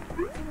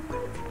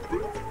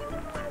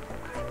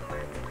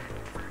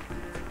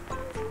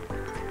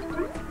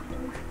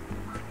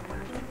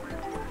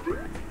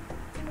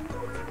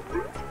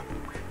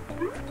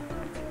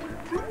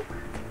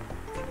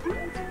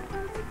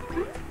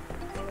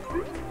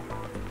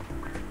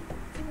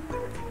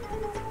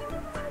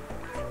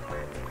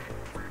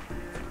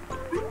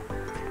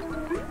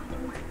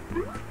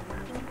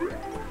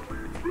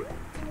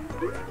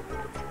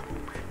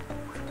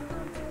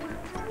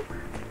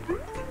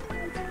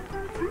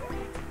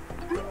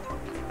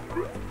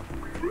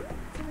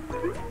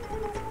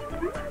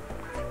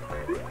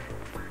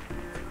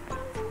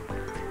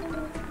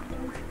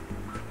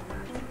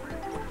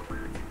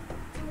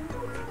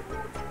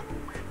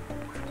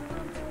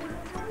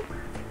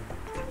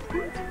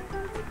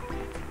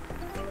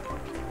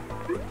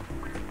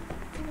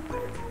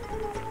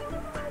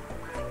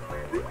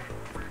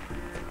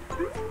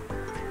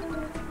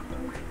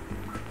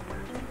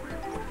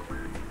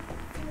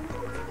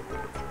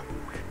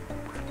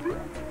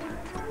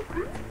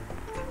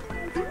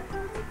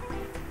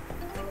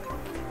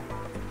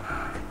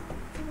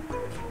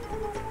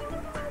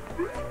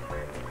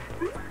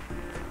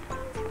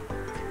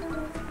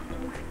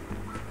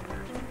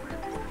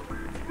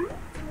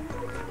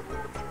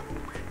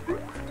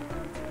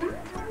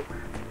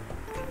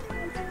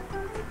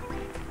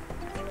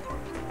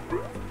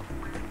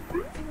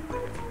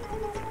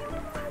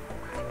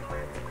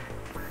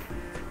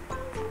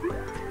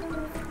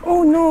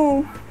 Oh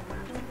no!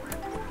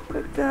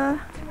 What the?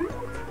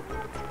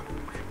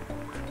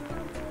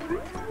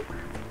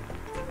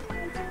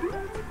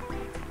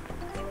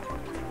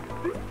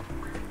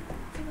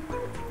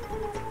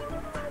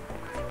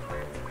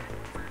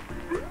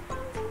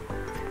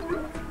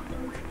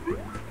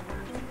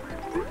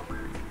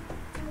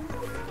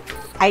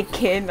 I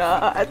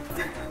cannot.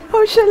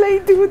 How shall I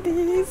do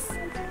this?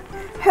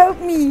 Help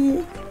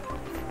me.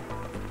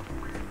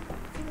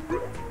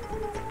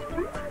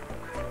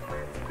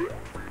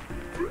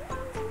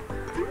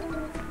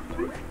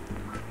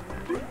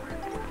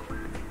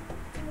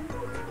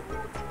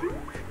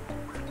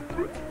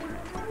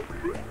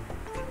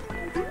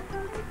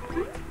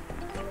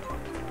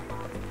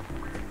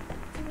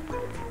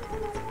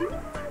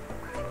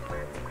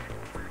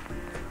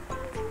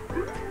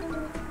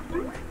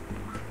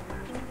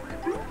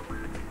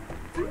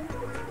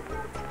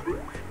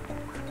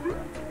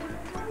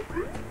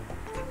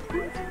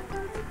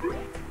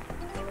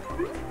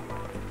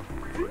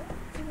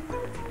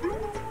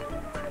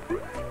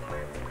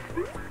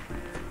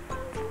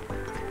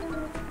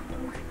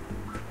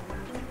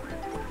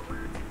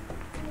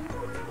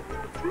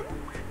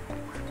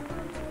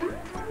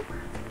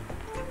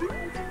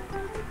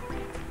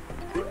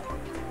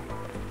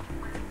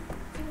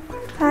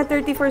 Ah,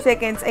 34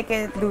 seconds. I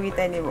can't do it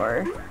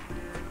anymore.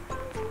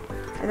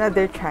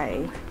 Another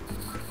try.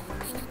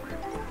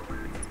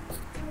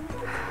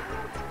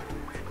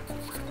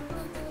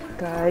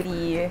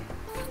 Golly.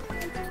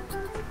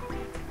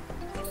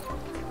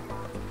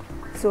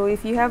 So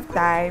if you have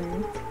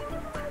time,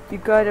 you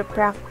gotta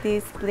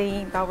practice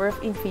playing Tower of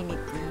Infinity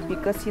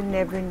because you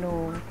never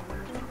know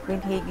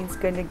when Hagen's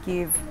gonna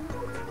give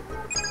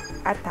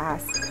a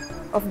task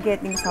of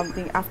getting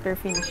something after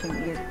finishing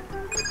it.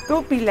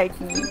 Don't be like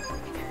me.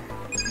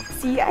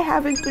 See, I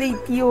haven't played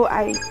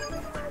TOI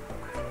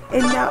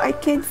and now I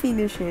can't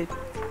finish it.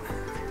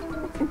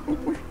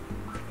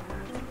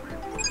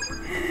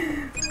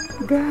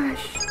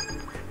 Gosh.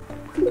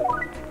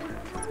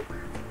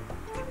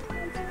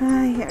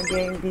 Ay,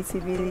 again,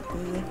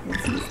 visibility.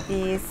 Let's use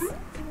this.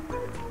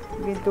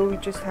 Even though we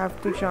just have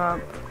to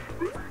jump.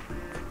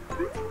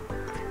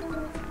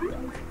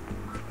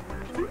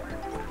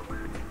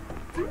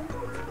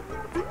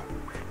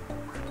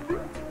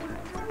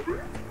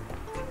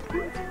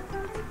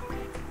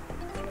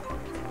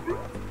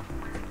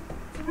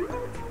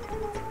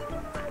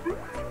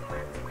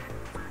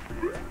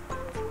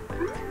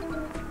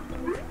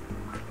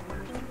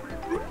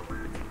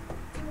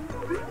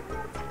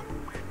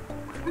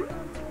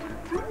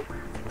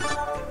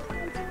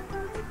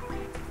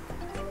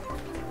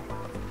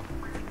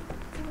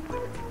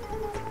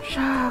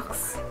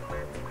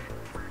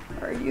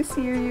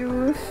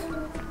 serious?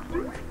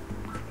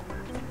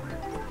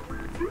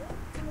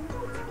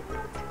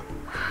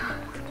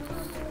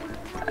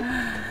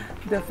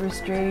 The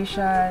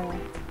frustration.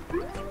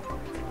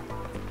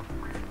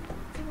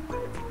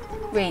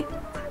 Wait.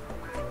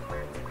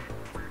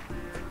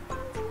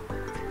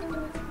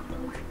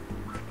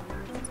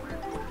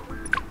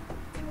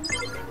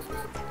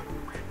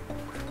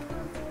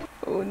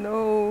 Oh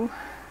no.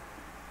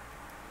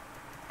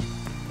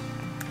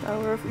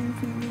 Tower of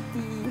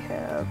Infinity,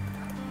 help.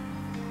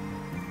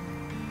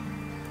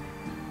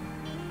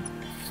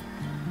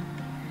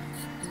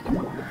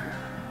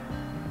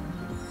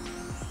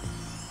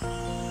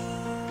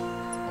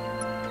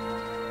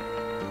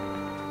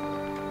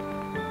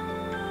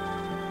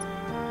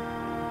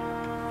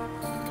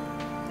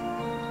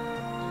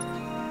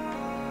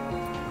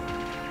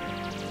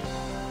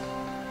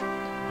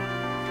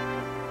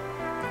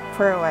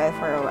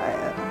 For a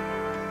while.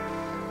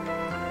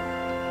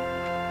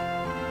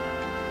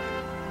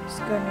 Just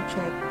gonna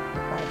check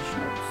patch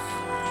notes.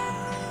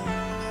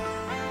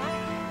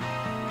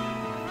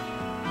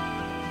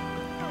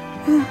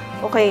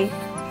 Okay,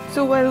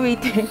 so while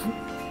waiting,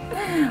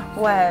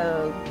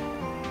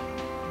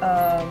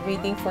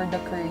 waiting for the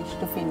courage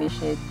to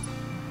finish it,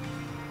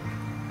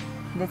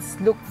 let's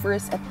look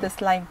first at the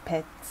slime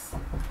pets.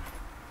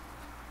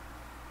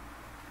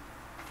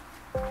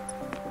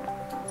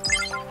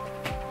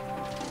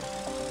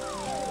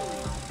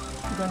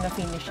 Gonna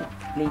finish it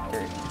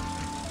later.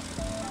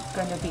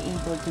 Gonna be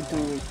able to do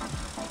it.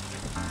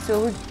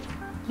 So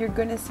you're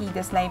gonna see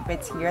the slime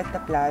pets here at the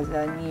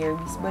plaza near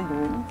Miss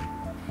Balloon,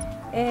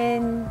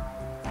 and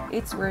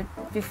it's worth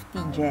 50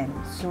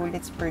 gems. So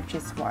let's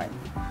purchase one.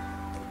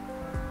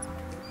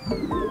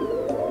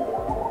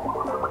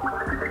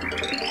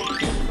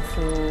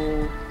 So,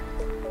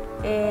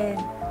 and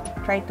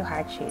try to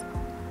hatch it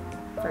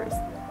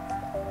first.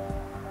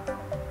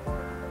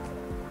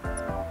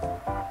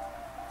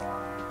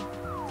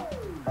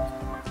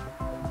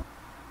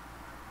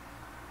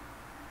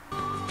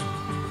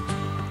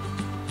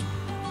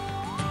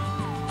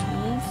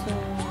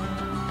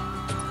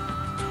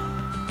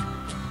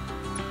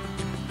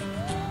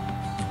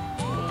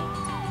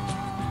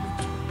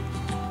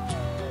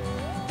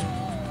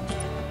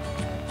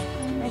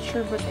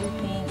 Sure, but I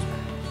think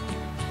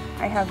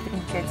I have 3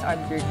 kids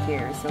under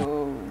care,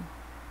 so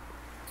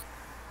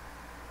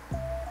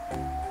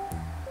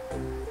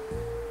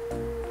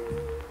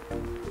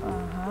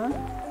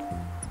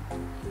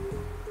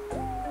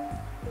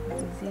what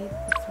is it?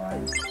 This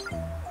one.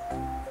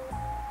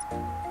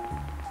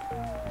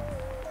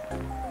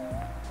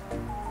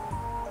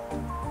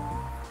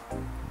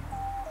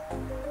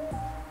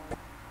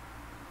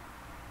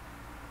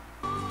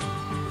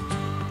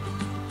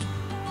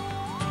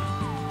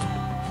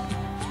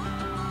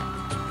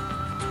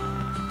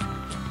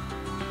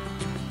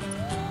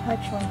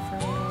 Hatch one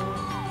first.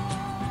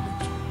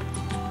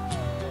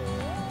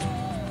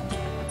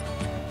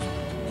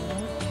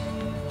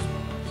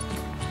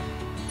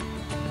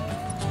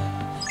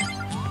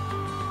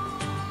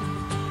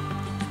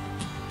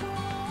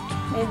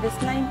 And the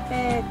slime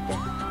pet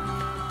that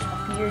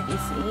appeared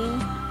is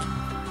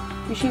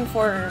wishing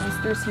for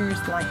Mr. Serious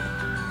Slime.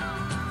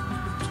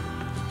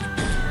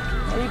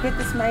 And you get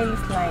the smiley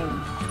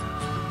slime.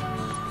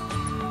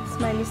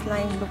 Smiley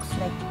slime looks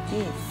like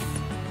this.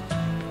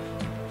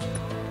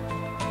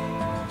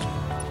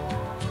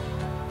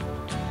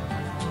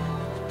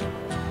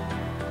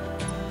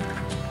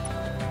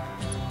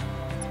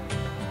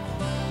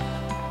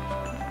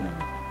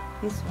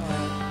 This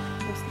one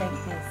looks like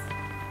this.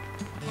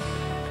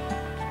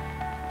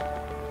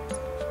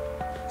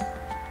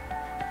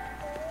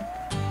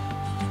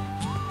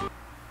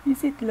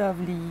 Is it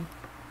lovely?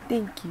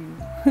 Thank you.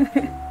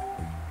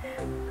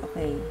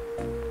 Okay.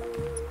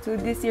 So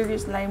this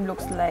serious slime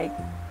looks like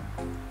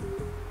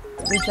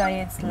the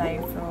giant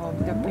slime from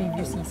the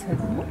previous season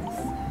was.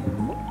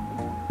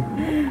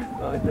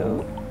 Oh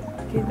no.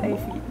 Can I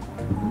feel?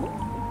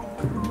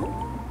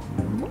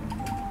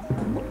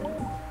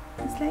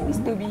 Slime is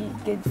to be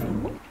kid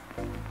fit.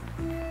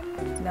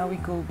 Now we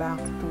go back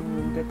to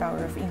the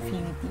Tower of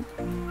Infinity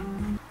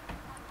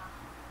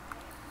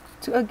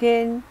to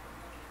again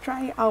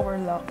try our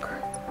luck.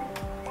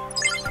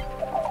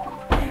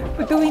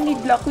 But do we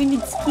need luck? We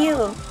need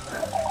skill.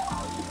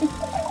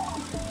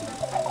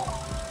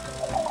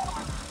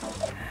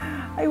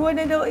 I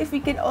wanna know if we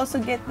can also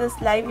get the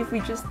slime if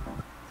we just,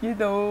 you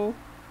know,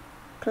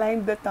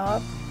 climb the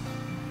top.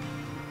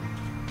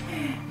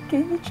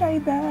 Can we try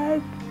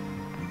that?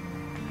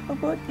 How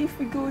about if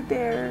we go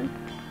there?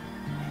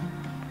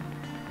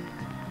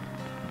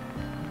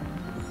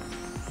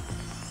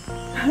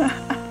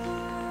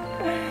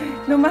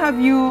 Noma, have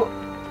you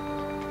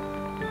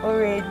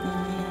already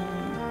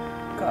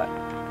got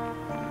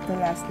the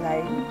last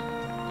line?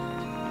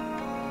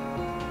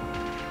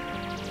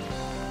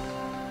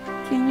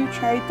 Can you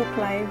try to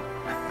climb?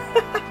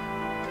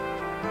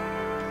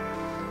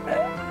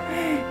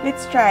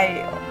 Let's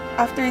try.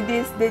 After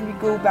this, then we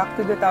go back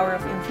to the Tower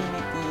of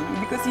Infinity.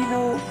 Because, you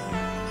know,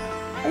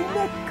 I'm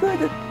not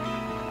good at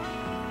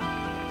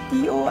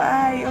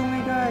TOI! Oh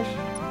my gosh!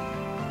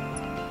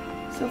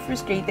 So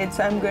frustrated,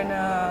 so I'm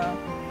gonna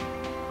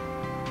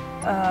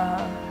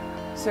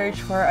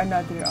search for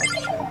another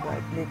option,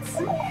 but let's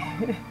see.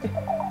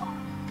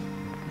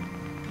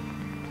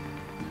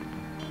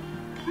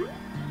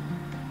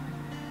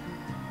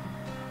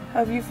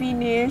 Have you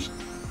finished?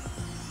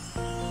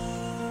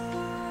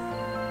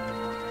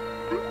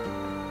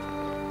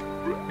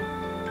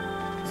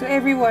 So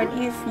everyone,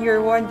 if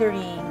you're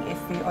wondering if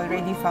we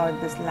already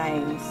found the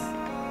slimes,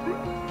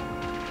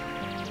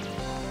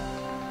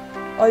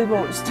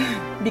 almost,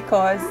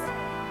 because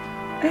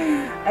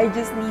I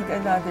just need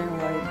another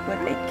one, but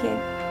I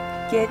can't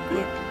get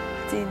it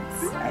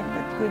since I'm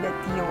not good at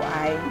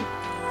TOI.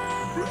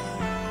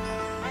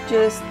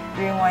 Just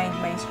rewind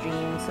my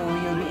stream so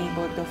you'll be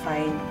able to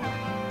find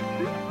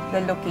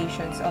the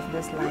locations of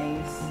the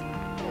slimes.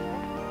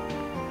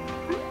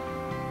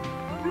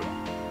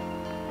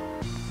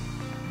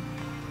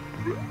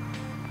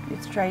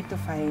 Let's try to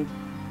find.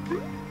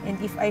 And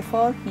if I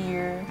fall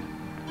here,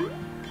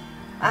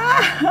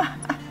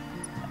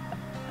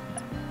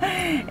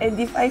 and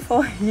if I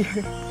fall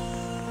here,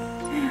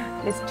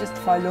 let's just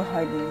follow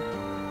Honey.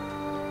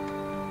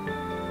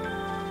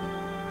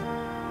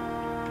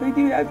 I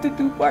didn't have to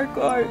do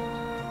parkour.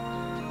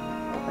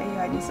 Okay,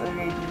 Honey's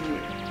already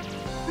here.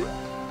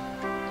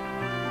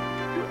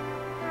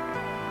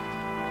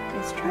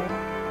 Let's try.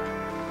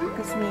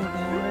 Because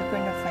maybe we're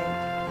gonna find.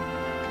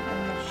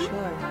 I'm not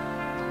sure.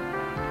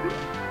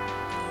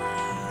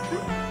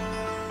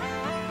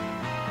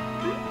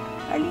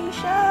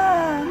 Alicia!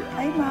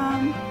 Hi,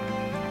 Mom.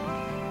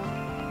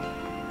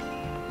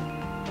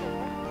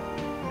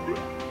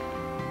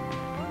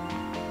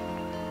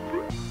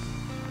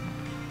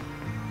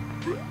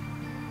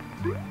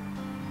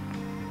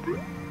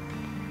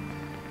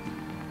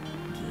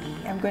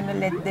 Okay, I'm gonna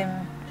let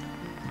them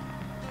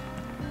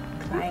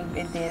climb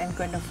and then I'm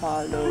gonna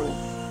follow.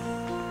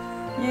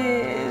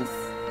 Yes!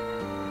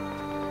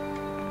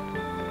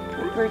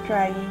 But we're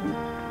trying.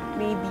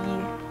 Maybe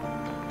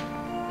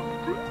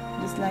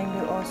the slime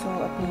will also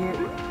appear.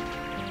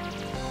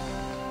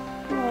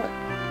 What?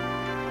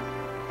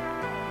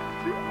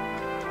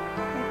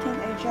 Why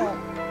can't I jump?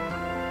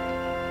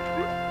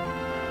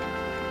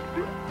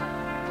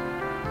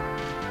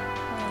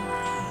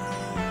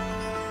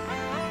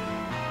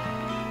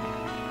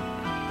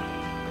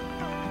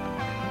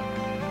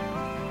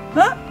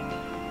 Huh?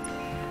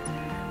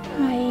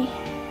 Hi.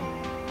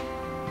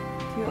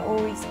 You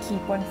always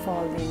keep on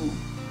falling.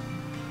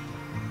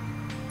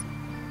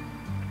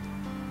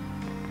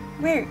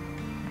 Where?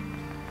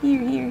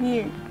 Here, here,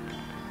 here.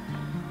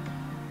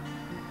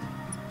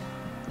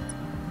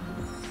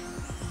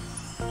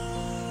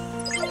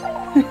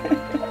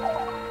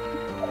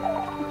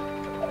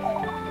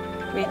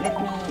 Wait, let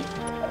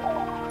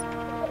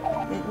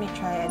me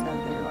try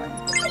another one.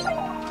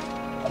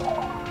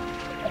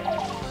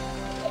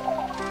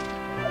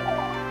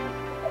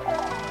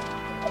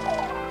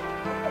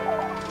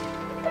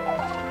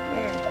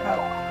 Where? How?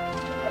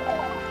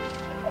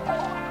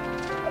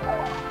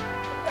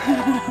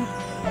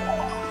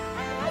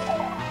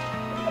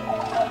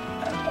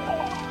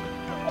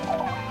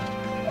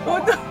 Oh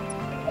no!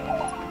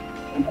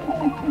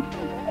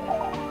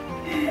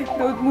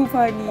 Don't move,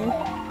 Honey.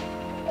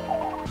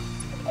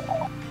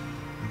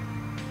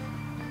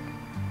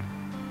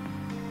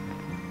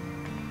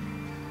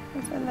 I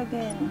fell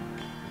again.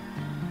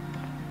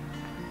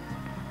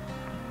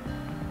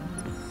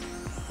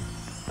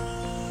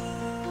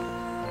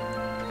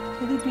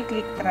 Why did we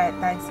click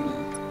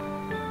translate?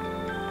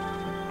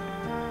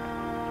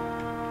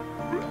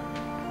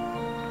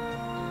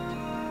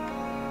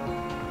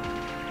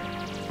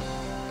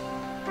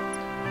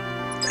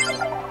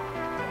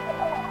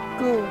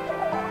 Go.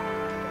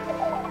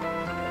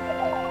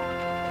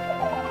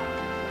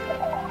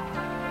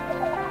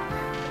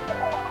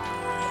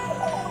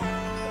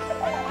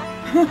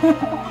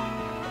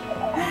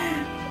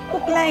 Who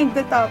climbed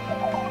the top?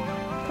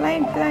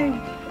 Climb,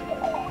 climb.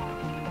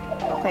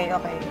 Okay,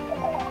 okay.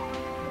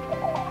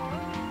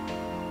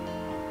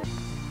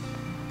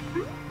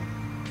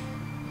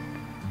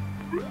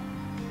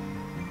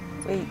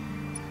 Wait,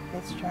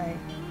 let's try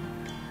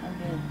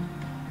again.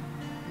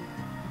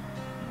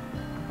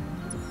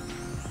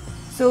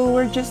 So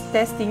we're just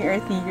testing our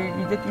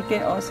theory that we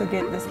can also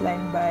get the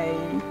slime by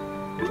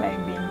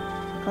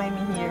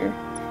climbing here.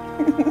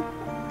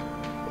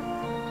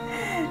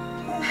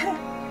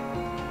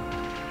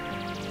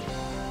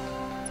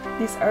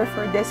 These are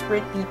for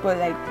desperate people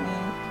like me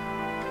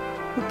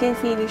who can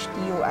finish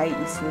TOI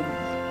easily.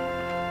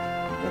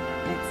 But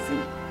let's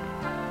see.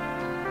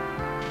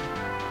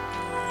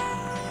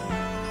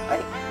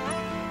 Ay.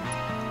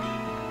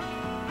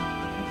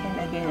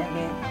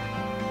 Again.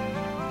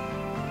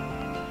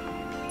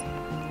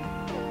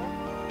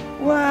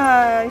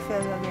 Wow, I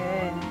fell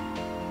again.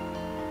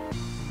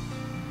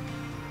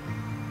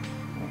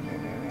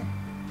 Where?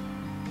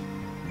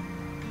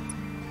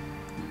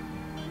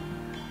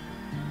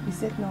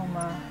 Is it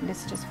Noma?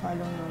 Let's just follow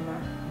Noma.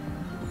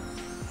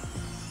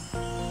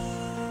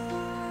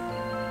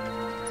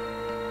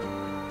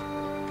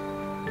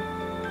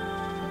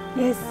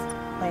 Yes.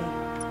 Okay.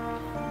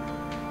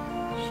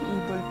 She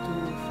able to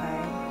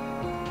find.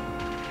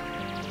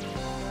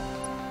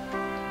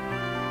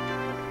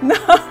 No.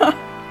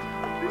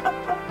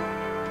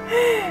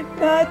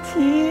 Not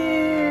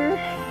here.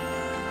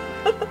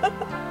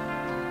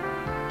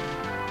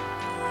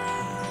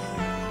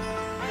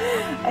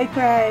 I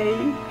cry.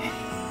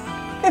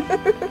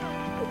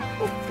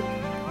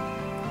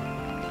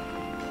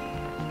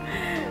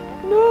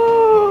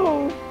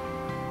 No.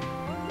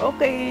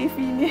 Okay,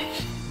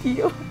 finish.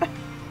 Tio.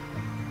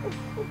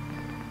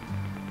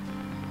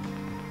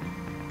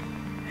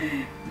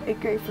 I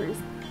cry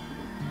first.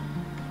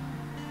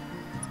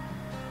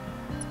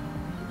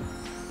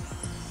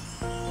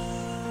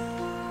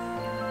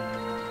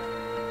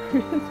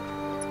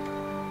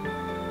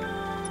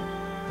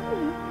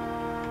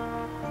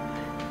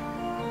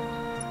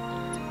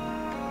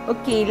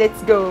 Okay,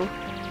 let's go.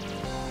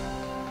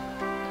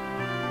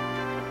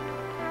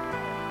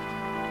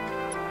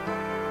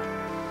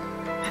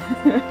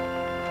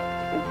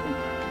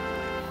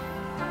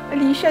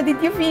 Alicia,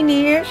 did you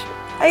finish?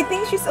 I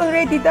think she's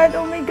already done.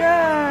 Oh my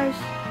gosh.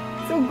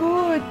 So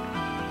good.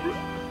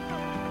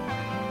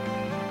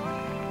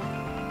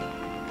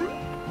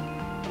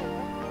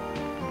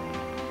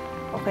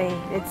 Okay,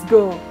 let's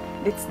go.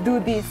 Let's do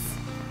this.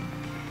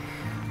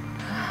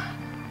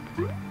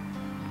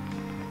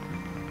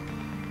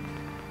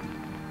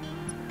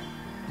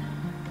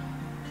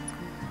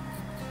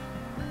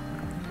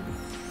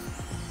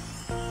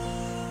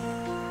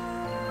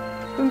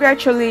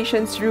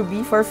 Congratulations,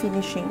 Ruby, for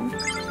finishing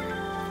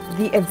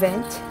the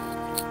event.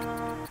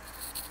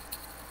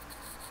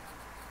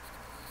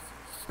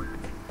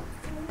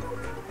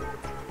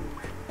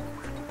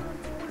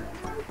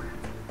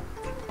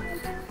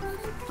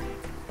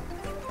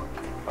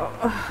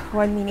 Oh,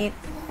 1 minute.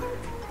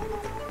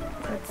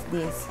 What's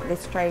this?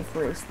 Let's try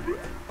first.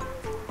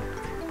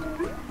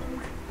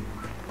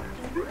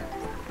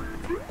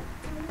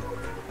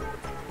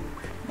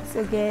 This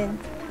again.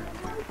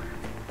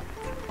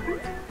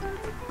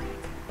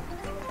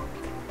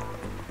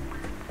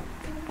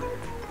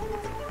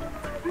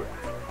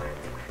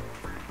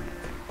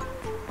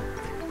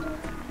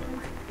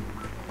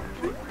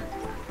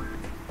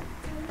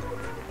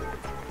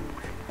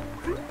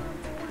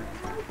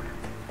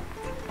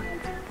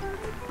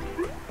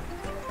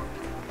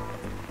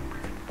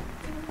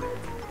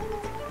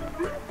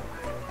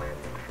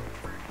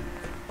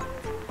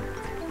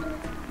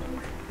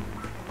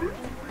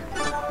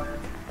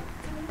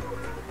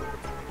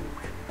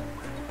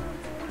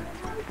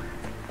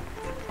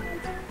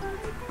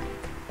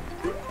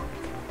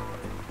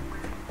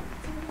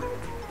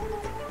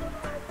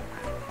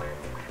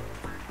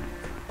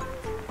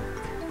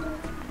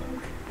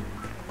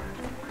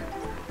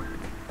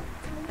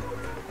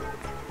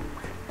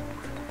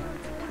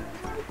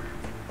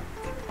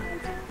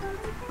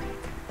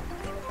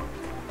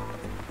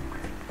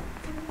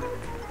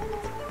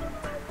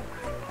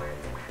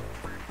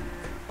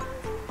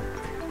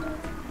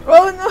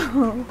 Oh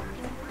no!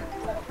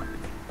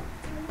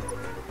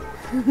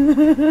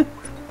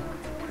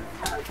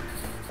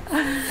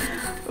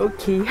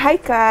 Okay, hi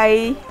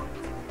Kai!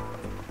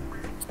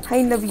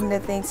 Hi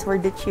Navina, thanks for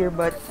the cheer,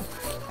 but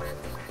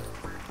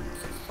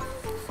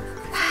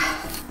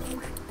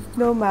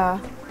no ma,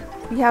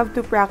 we have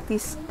to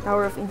practice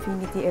Tower of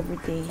Infinity every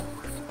day.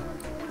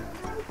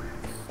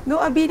 No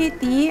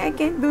ability, I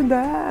can't do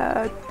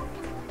that.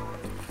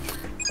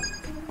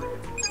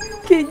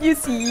 Can you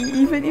see,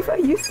 even if I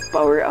use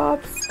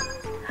power-ups,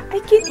 I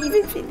can't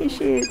even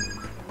finish it.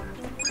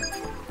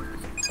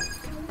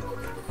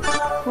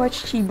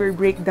 Watch Cheeber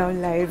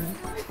breakdown live.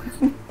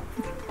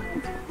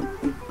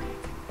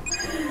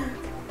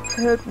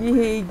 Help me,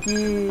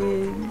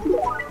 Hagin.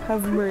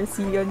 Have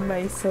mercy on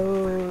my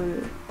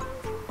soul.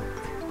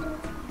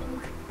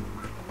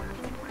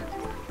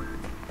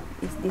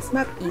 Is this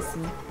map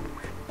easy?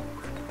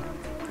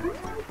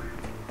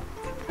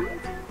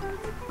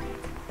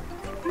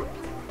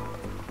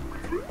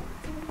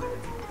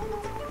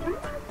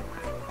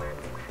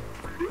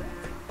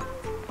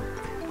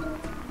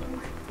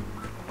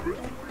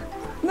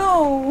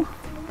 No!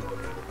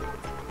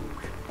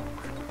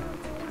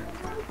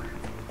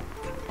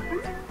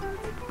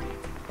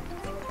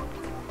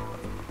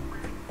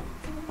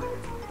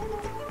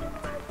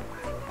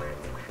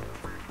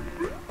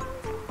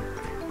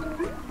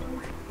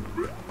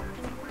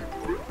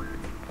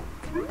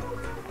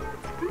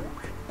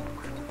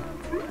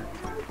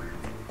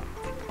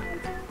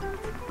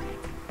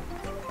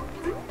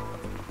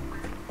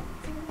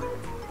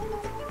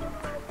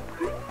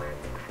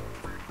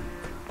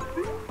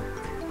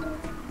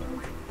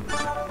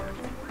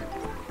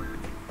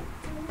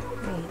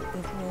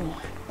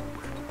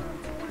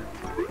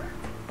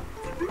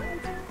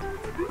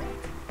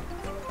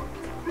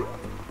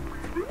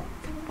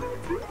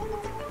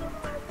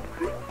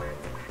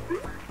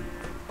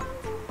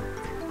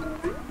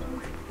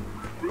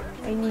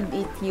 I need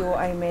a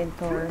TOI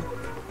mentor.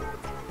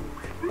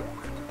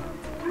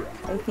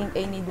 I think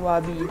I need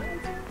Wabi.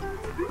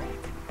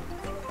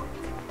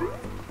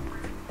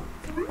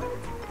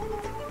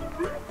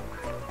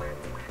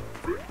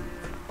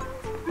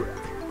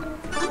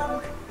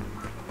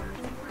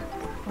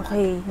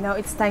 Okay, now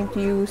it's time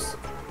to use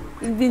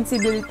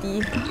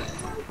invincibility.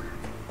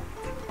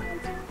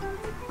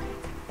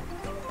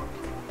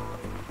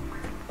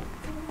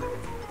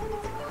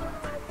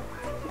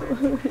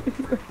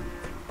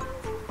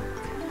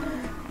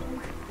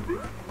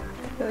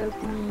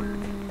 Help me.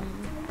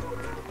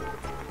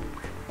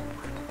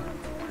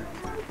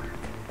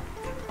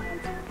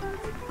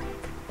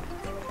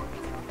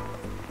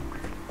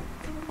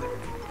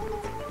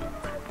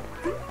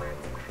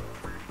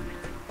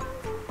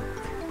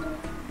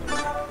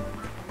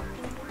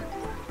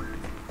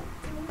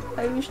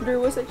 I wish there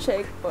was a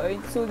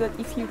checkpoint so that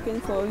if you can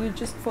fall, you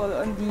just fall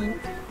on the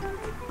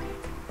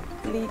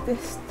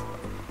latest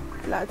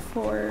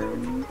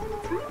platform.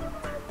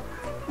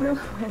 No.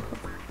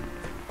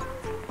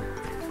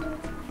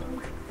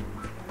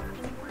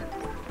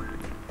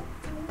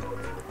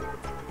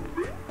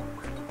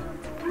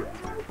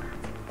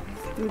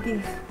 Let's do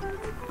this.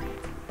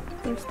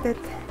 Where's that?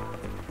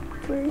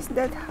 Where is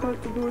that? How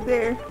to do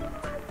there?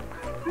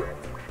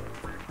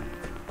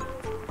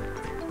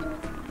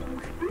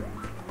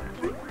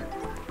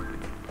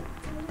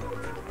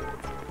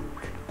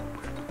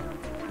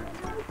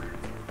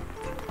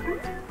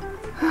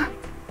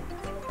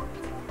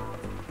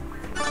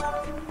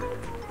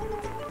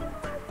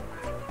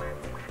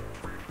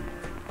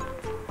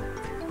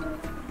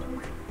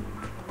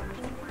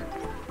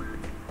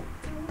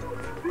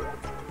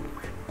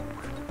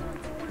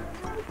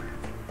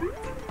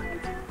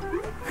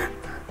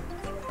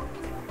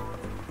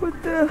 What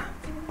the?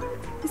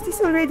 Is this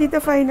already the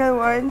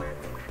final one?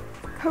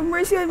 Have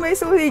mercy on my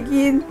soul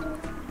again.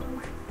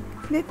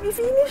 Let me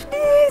finish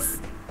this!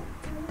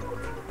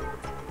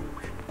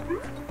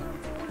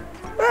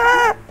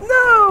 Ah!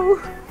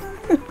 No!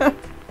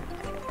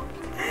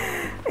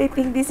 I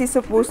think this is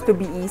supposed to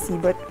be easy,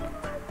 but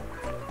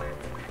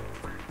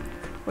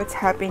what's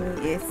happening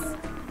is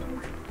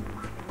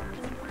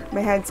my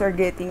hands are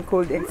getting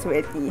cold and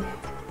sweaty.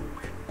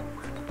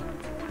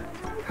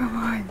 Come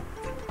on.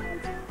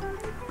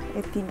 I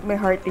think my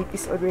heart rate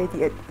is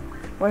already at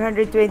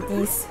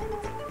 120s.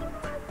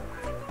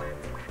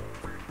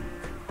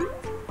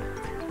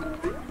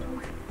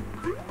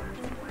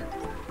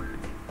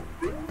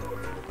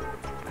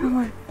 Come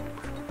on.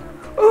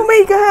 Oh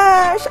my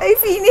gosh! I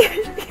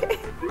finished it!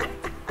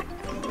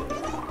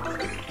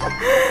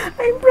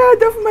 I'm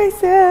proud of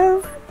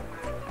myself.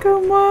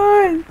 Come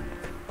on.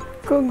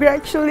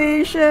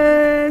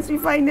 Congratulations! We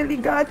finally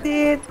got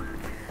it.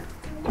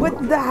 What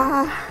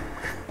the?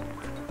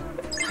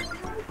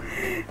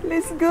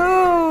 Let's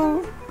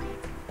go!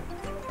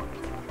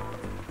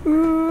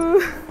 Ooh.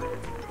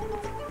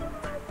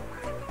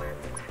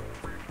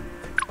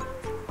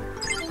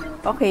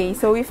 Okay,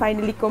 so we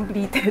finally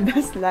completed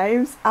the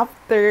slimes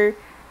after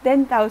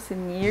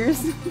 10,000 years.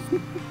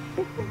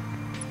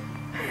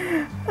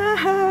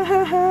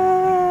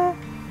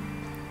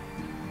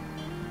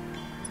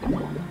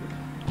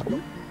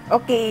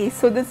 Okay,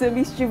 so that's a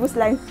mischievous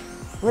slime.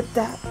 What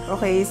the?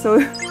 Okay, so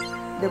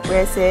the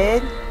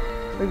present.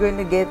 We're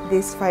gonna get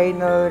this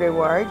final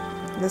reward,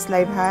 the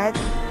slime hat,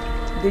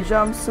 the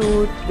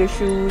jumpsuit, the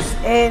shoes,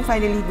 and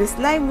finally the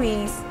slime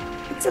wings.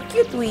 It's a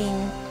cute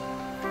wing.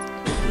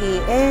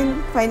 Okay,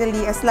 and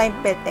finally a slime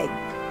pet egg.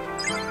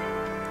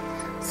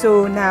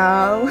 So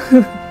now,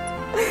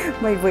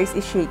 my voice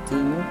is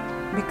shaking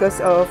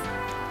because of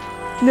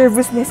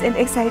nervousness and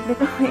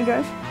excitement. Oh my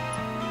gosh.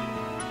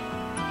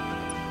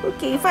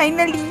 Okay,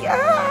 finally!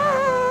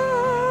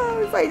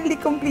 We finally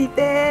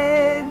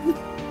completed!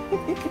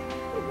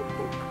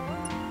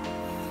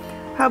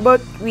 How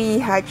about we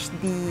hatch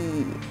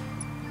the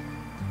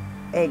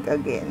egg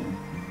again?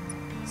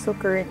 So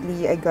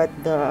currently, I got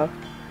the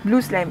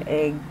blue slime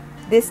egg.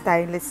 This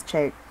time, let's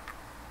check.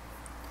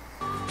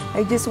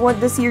 I just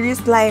want the serious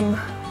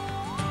slime.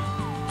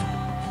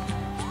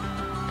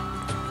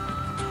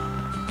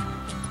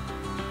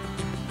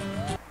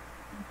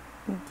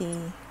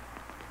 Okay.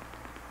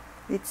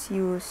 Let's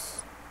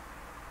use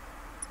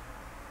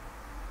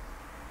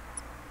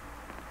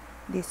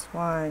this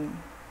one.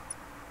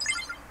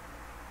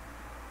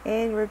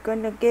 And we're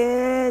gonna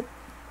get...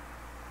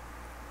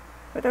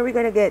 What are we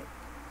gonna get?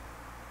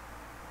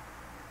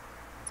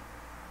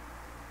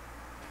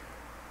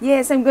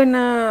 Yes, I'm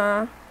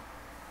gonna...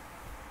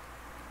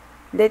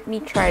 Let me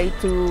try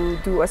to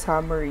do a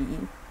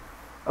summary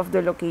of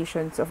the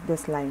locations of the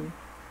slime.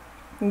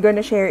 I'm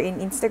gonna share in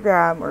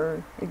Instagram,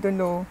 or I don't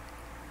know.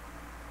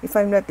 If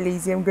I'm not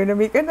lazy, I'm gonna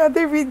make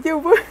another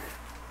video.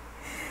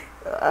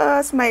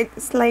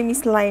 Slimy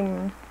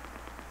slime.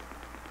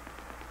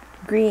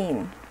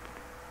 Green.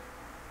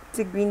 It's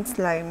a green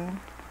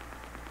slime.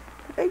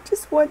 But I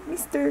just want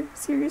Mr.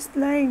 Serious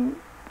Slime.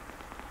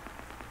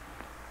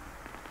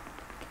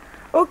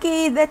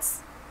 Okay,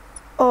 that's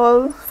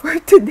all for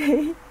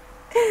today.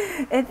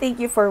 And thank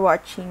you for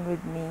watching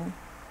with me.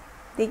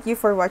 Thank you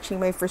for watching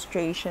my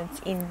frustrations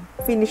in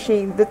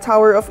finishing the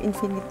Tower of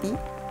Infinity.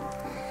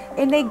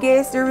 And I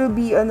guess there will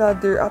be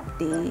another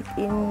update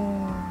in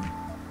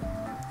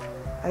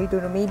I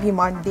don't know, maybe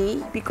Monday,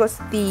 because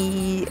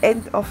the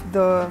end of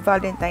the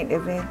Valentine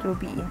event will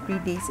be in 3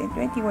 days and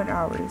 21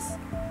 hours.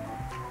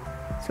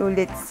 So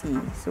let's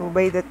see. So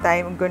by the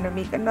time I'm gonna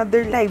make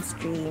another live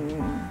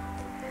stream.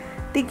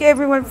 Thank you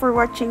everyone for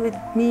watching with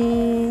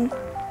me.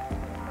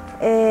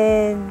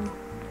 And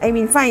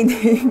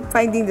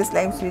finding the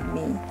slimes with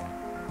me.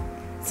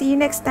 See you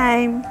next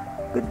time.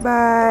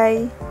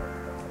 Goodbye.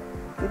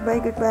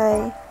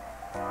 Goodbye.